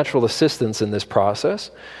supernatural assistance in this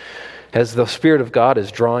process. As the Spirit of God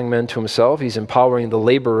is drawing men to Himself, He's empowering the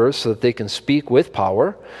laborers so that they can speak with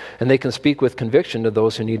power, and they can speak with conviction to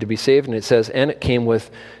those who need to be saved. And it says, and it came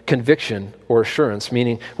with conviction or assurance,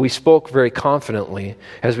 meaning we spoke very confidently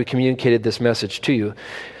as we communicated this message to you.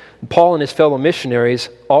 Paul and his fellow missionaries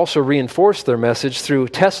also reinforced their message through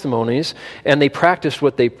testimonies, and they practiced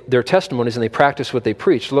their testimonies and they practiced what they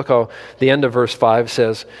preached. Look how the end of verse 5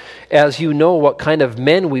 says, as you know what kind of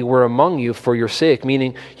men we were among you for your sake,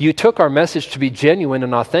 meaning you took our message to be genuine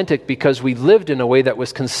and authentic because we lived in a way that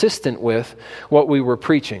was consistent with what we were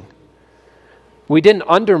preaching. We didn't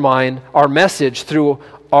undermine our message through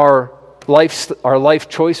our life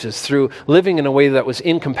choices, through living in a way that was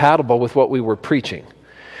incompatible with what we were preaching.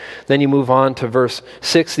 Then you move on to verse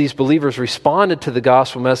 6. These believers responded to the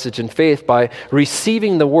gospel message in faith by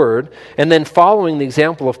receiving the word and then following the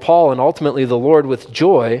example of Paul and ultimately the Lord with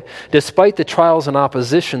joy, despite the trials and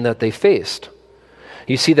opposition that they faced.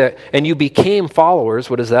 You see that, and you became followers.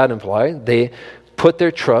 What does that imply? They put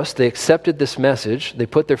their trust, they accepted this message, they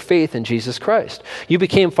put their faith in Jesus Christ. You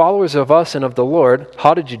became followers of us and of the Lord.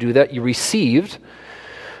 How did you do that? You received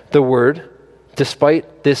the word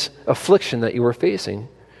despite this affliction that you were facing.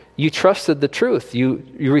 You trusted the truth. You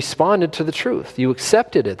responded to the truth. You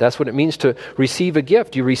accepted it. That's what it means to receive a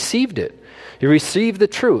gift. You received it. You received the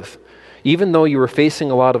truth, even though you were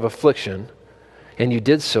facing a lot of affliction, and you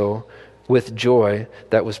did so with joy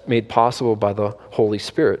that was made possible by the Holy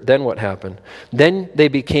Spirit. Then what happened? Then they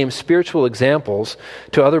became spiritual examples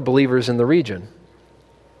to other believers in the region.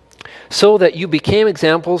 so that you became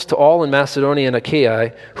examples to all in Macedonia and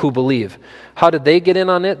Achaia who believe. How did they get in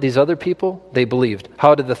on it? These other people? They believed.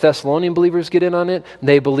 How did the Thessalonian believers get in on it?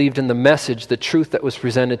 They believed in the message, the truth that was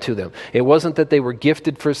presented to them. It wasn't that they were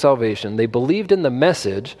gifted for salvation. They believed in the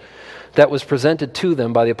message that was presented to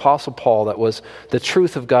them by the Apostle Paul, that was the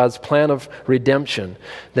truth of God's plan of redemption.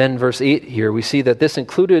 Then verse 8 here, we see that this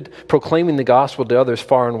included proclaiming the gospel to others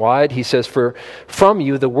far and wide. He says, "For from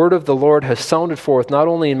you the word of the Lord has sounded forth, not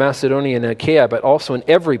only in Macedonia and Achaia, but also in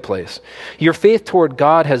every place. Your faith toward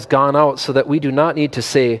God has gone out so that we do not need to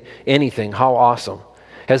say anything." How awesome.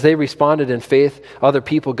 As they responded in faith, other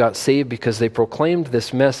people got saved because they proclaimed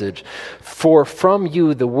this message. "For from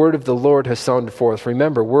you the word of the Lord has sounded forth."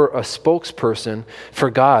 Remember, we're a spokesperson for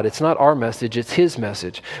God. It's not our message, it's His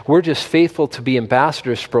message. We're just faithful to be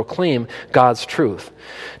ambassadors to proclaim God's truth.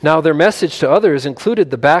 Now, their message to others included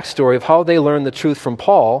the backstory of how they learned the truth from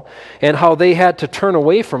Paul and how they had to turn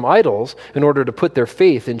away from idols in order to put their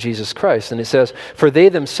faith in Jesus Christ. And it says, "For they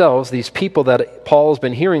themselves," these people that Paul has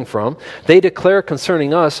been hearing from, "they declare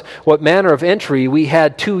concerning us what manner of entry we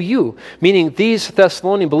had to you." Meaning these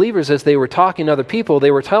Thessalonian believers, as they were talking to other people,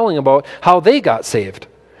 they were telling about how they got saved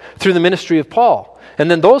through the ministry of Paul.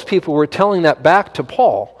 And then those people were telling that back to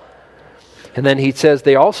Paul. And then he says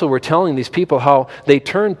they also were telling these people how they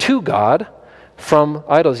turned to God from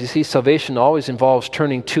idols. You see, salvation always involves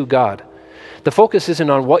turning to God. The focus isn't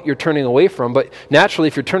on what you're turning away from, but naturally,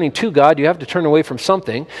 if you're turning to God, you have to turn away from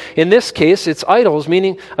something. In this case, it's idols,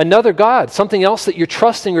 meaning another God, something else that you're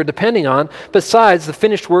trusting or depending on besides the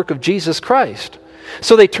finished work of Jesus Christ.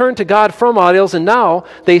 So they turned to God from idols, and now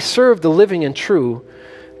they serve the living and true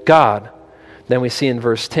God. Then we see in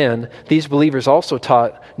verse 10, these believers also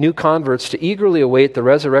taught new converts to eagerly await the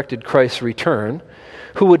resurrected Christ's return,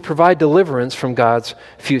 who would provide deliverance from God's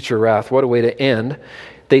future wrath. What a way to end.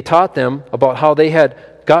 They taught them about how they had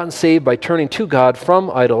gotten saved by turning to God from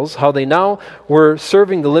idols, how they now were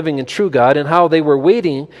serving the living and true God, and how they were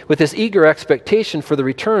waiting with this eager expectation for the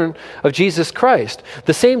return of Jesus Christ.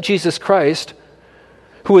 The same Jesus Christ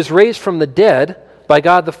who was raised from the dead by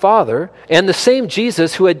God the Father, and the same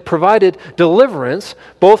Jesus who had provided deliverance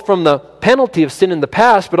both from the penalty of sin in the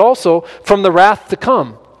past, but also from the wrath to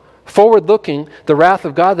come. Forward-looking, the wrath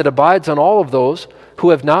of God that abides on all of those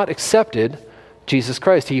who have not accepted Jesus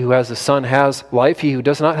Christ. He who has the Son has life. He who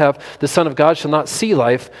does not have the Son of God shall not see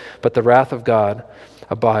life, but the wrath of God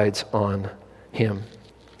abides on him.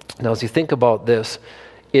 Now, as you think about this,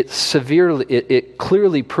 it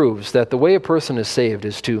clearly proves that the way a person is saved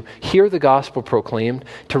is to hear the gospel proclaimed,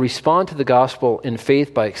 to respond to the gospel in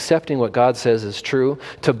faith by accepting what God says is true,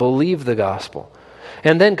 to believe the gospel.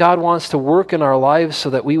 And then God wants to work in our lives so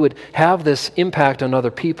that we would have this impact on other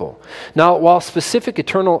people. Now, while specific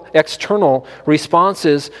external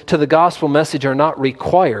responses to the gospel message are not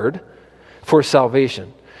required for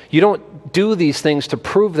salvation, you don't do these things to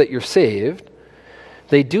prove that you're saved.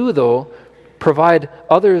 They do, though, provide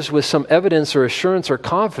others with some evidence or assurance or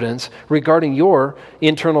confidence regarding your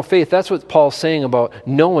internal faith. That's what Paul's saying about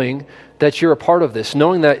knowing that you're a part of this,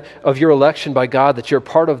 knowing that of your election by God, that you're a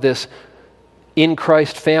part of this in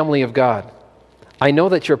Christ family of God. I know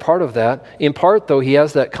that you're part of that. In part, though, he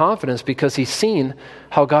has that confidence because he's seen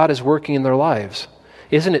how God is working in their lives.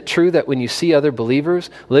 Isn't it true that when you see other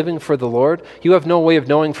believers living for the Lord, you have no way of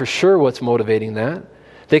knowing for sure what's motivating that?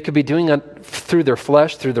 They could be doing it through their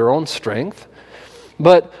flesh, through their own strength.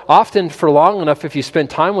 But often, for long enough, if you spend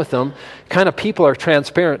time with them, kind of people are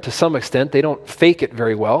transparent to some extent. They don't fake it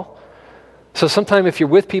very well. So sometimes if you're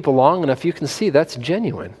with people long enough, you can see that's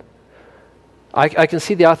genuine. I can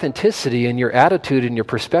see the authenticity in your attitude and your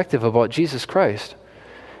perspective about Jesus Christ.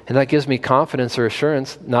 And that gives me confidence or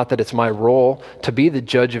assurance, not that it's my role to be the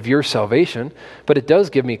judge of your salvation, but it does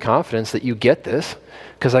give me confidence that you get this,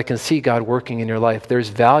 because I can see God working in your life. There's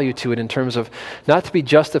value to it in terms of not to be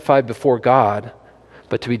justified before God,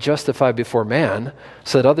 but to be justified before man,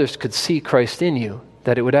 so that others could see Christ in you,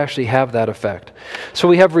 that it would actually have that effect. So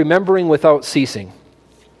we have remembering without ceasing.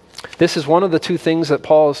 This is one of the two things that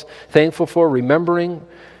Paul is thankful for, remembering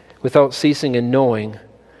without ceasing and knowing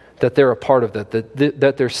that they're a part of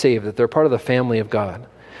that they're saved, that they're part of the family of God.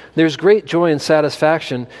 There's great joy and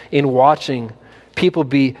satisfaction in watching people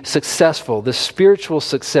be successful, the spiritual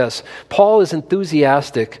success. Paul is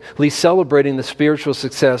enthusiastically celebrating the spiritual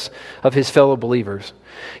success of his fellow believers.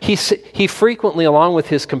 He frequently, along with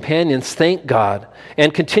his companions, thanked God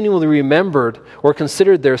and continually remembered or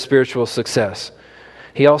considered their spiritual success.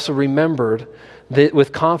 He also remembered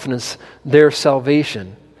with confidence their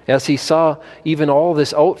salvation as he saw even all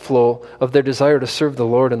this outflow of their desire to serve the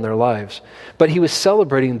Lord in their lives. But he was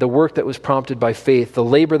celebrating the work that was prompted by faith, the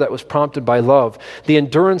labor that was prompted by love, the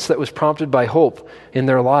endurance that was prompted by hope in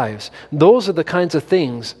their lives. Those are the kinds of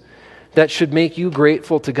things that should make you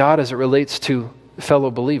grateful to God as it relates to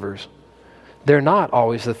fellow believers. They're not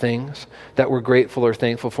always the things that we're grateful or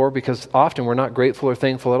thankful for, because often we're not grateful or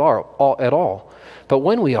thankful at all. But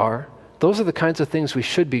when we are, those are the kinds of things we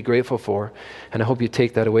should be grateful for. And I hope you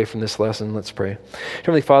take that away from this lesson. Let's pray.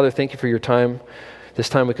 Heavenly Father, thank you for your time, this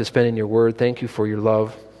time we could spend in your word. Thank you for your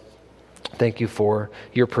love. Thank you for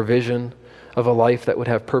your provision of a life that would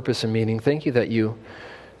have purpose and meaning. Thank you that you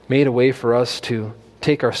made a way for us to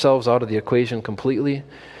take ourselves out of the equation completely,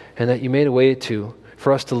 and that you made a way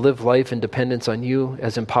for us to live life in dependence on you,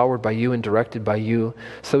 as empowered by you and directed by you,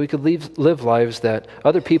 so we could live lives that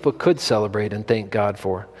other people could celebrate and thank God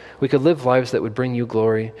for. We could live lives that would bring you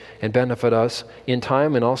glory and benefit us in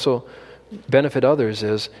time, and also benefit others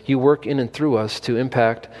as you work in and through us to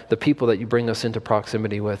impact the people that you bring us into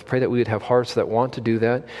proximity with. Pray that we would have hearts that want to do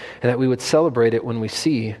that, and that we would celebrate it when we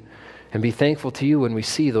see, and be thankful to you when we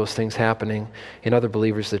see those things happening in other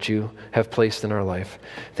believers that you have placed in our life.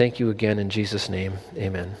 Thank you again in Jesus' name.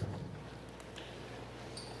 Amen.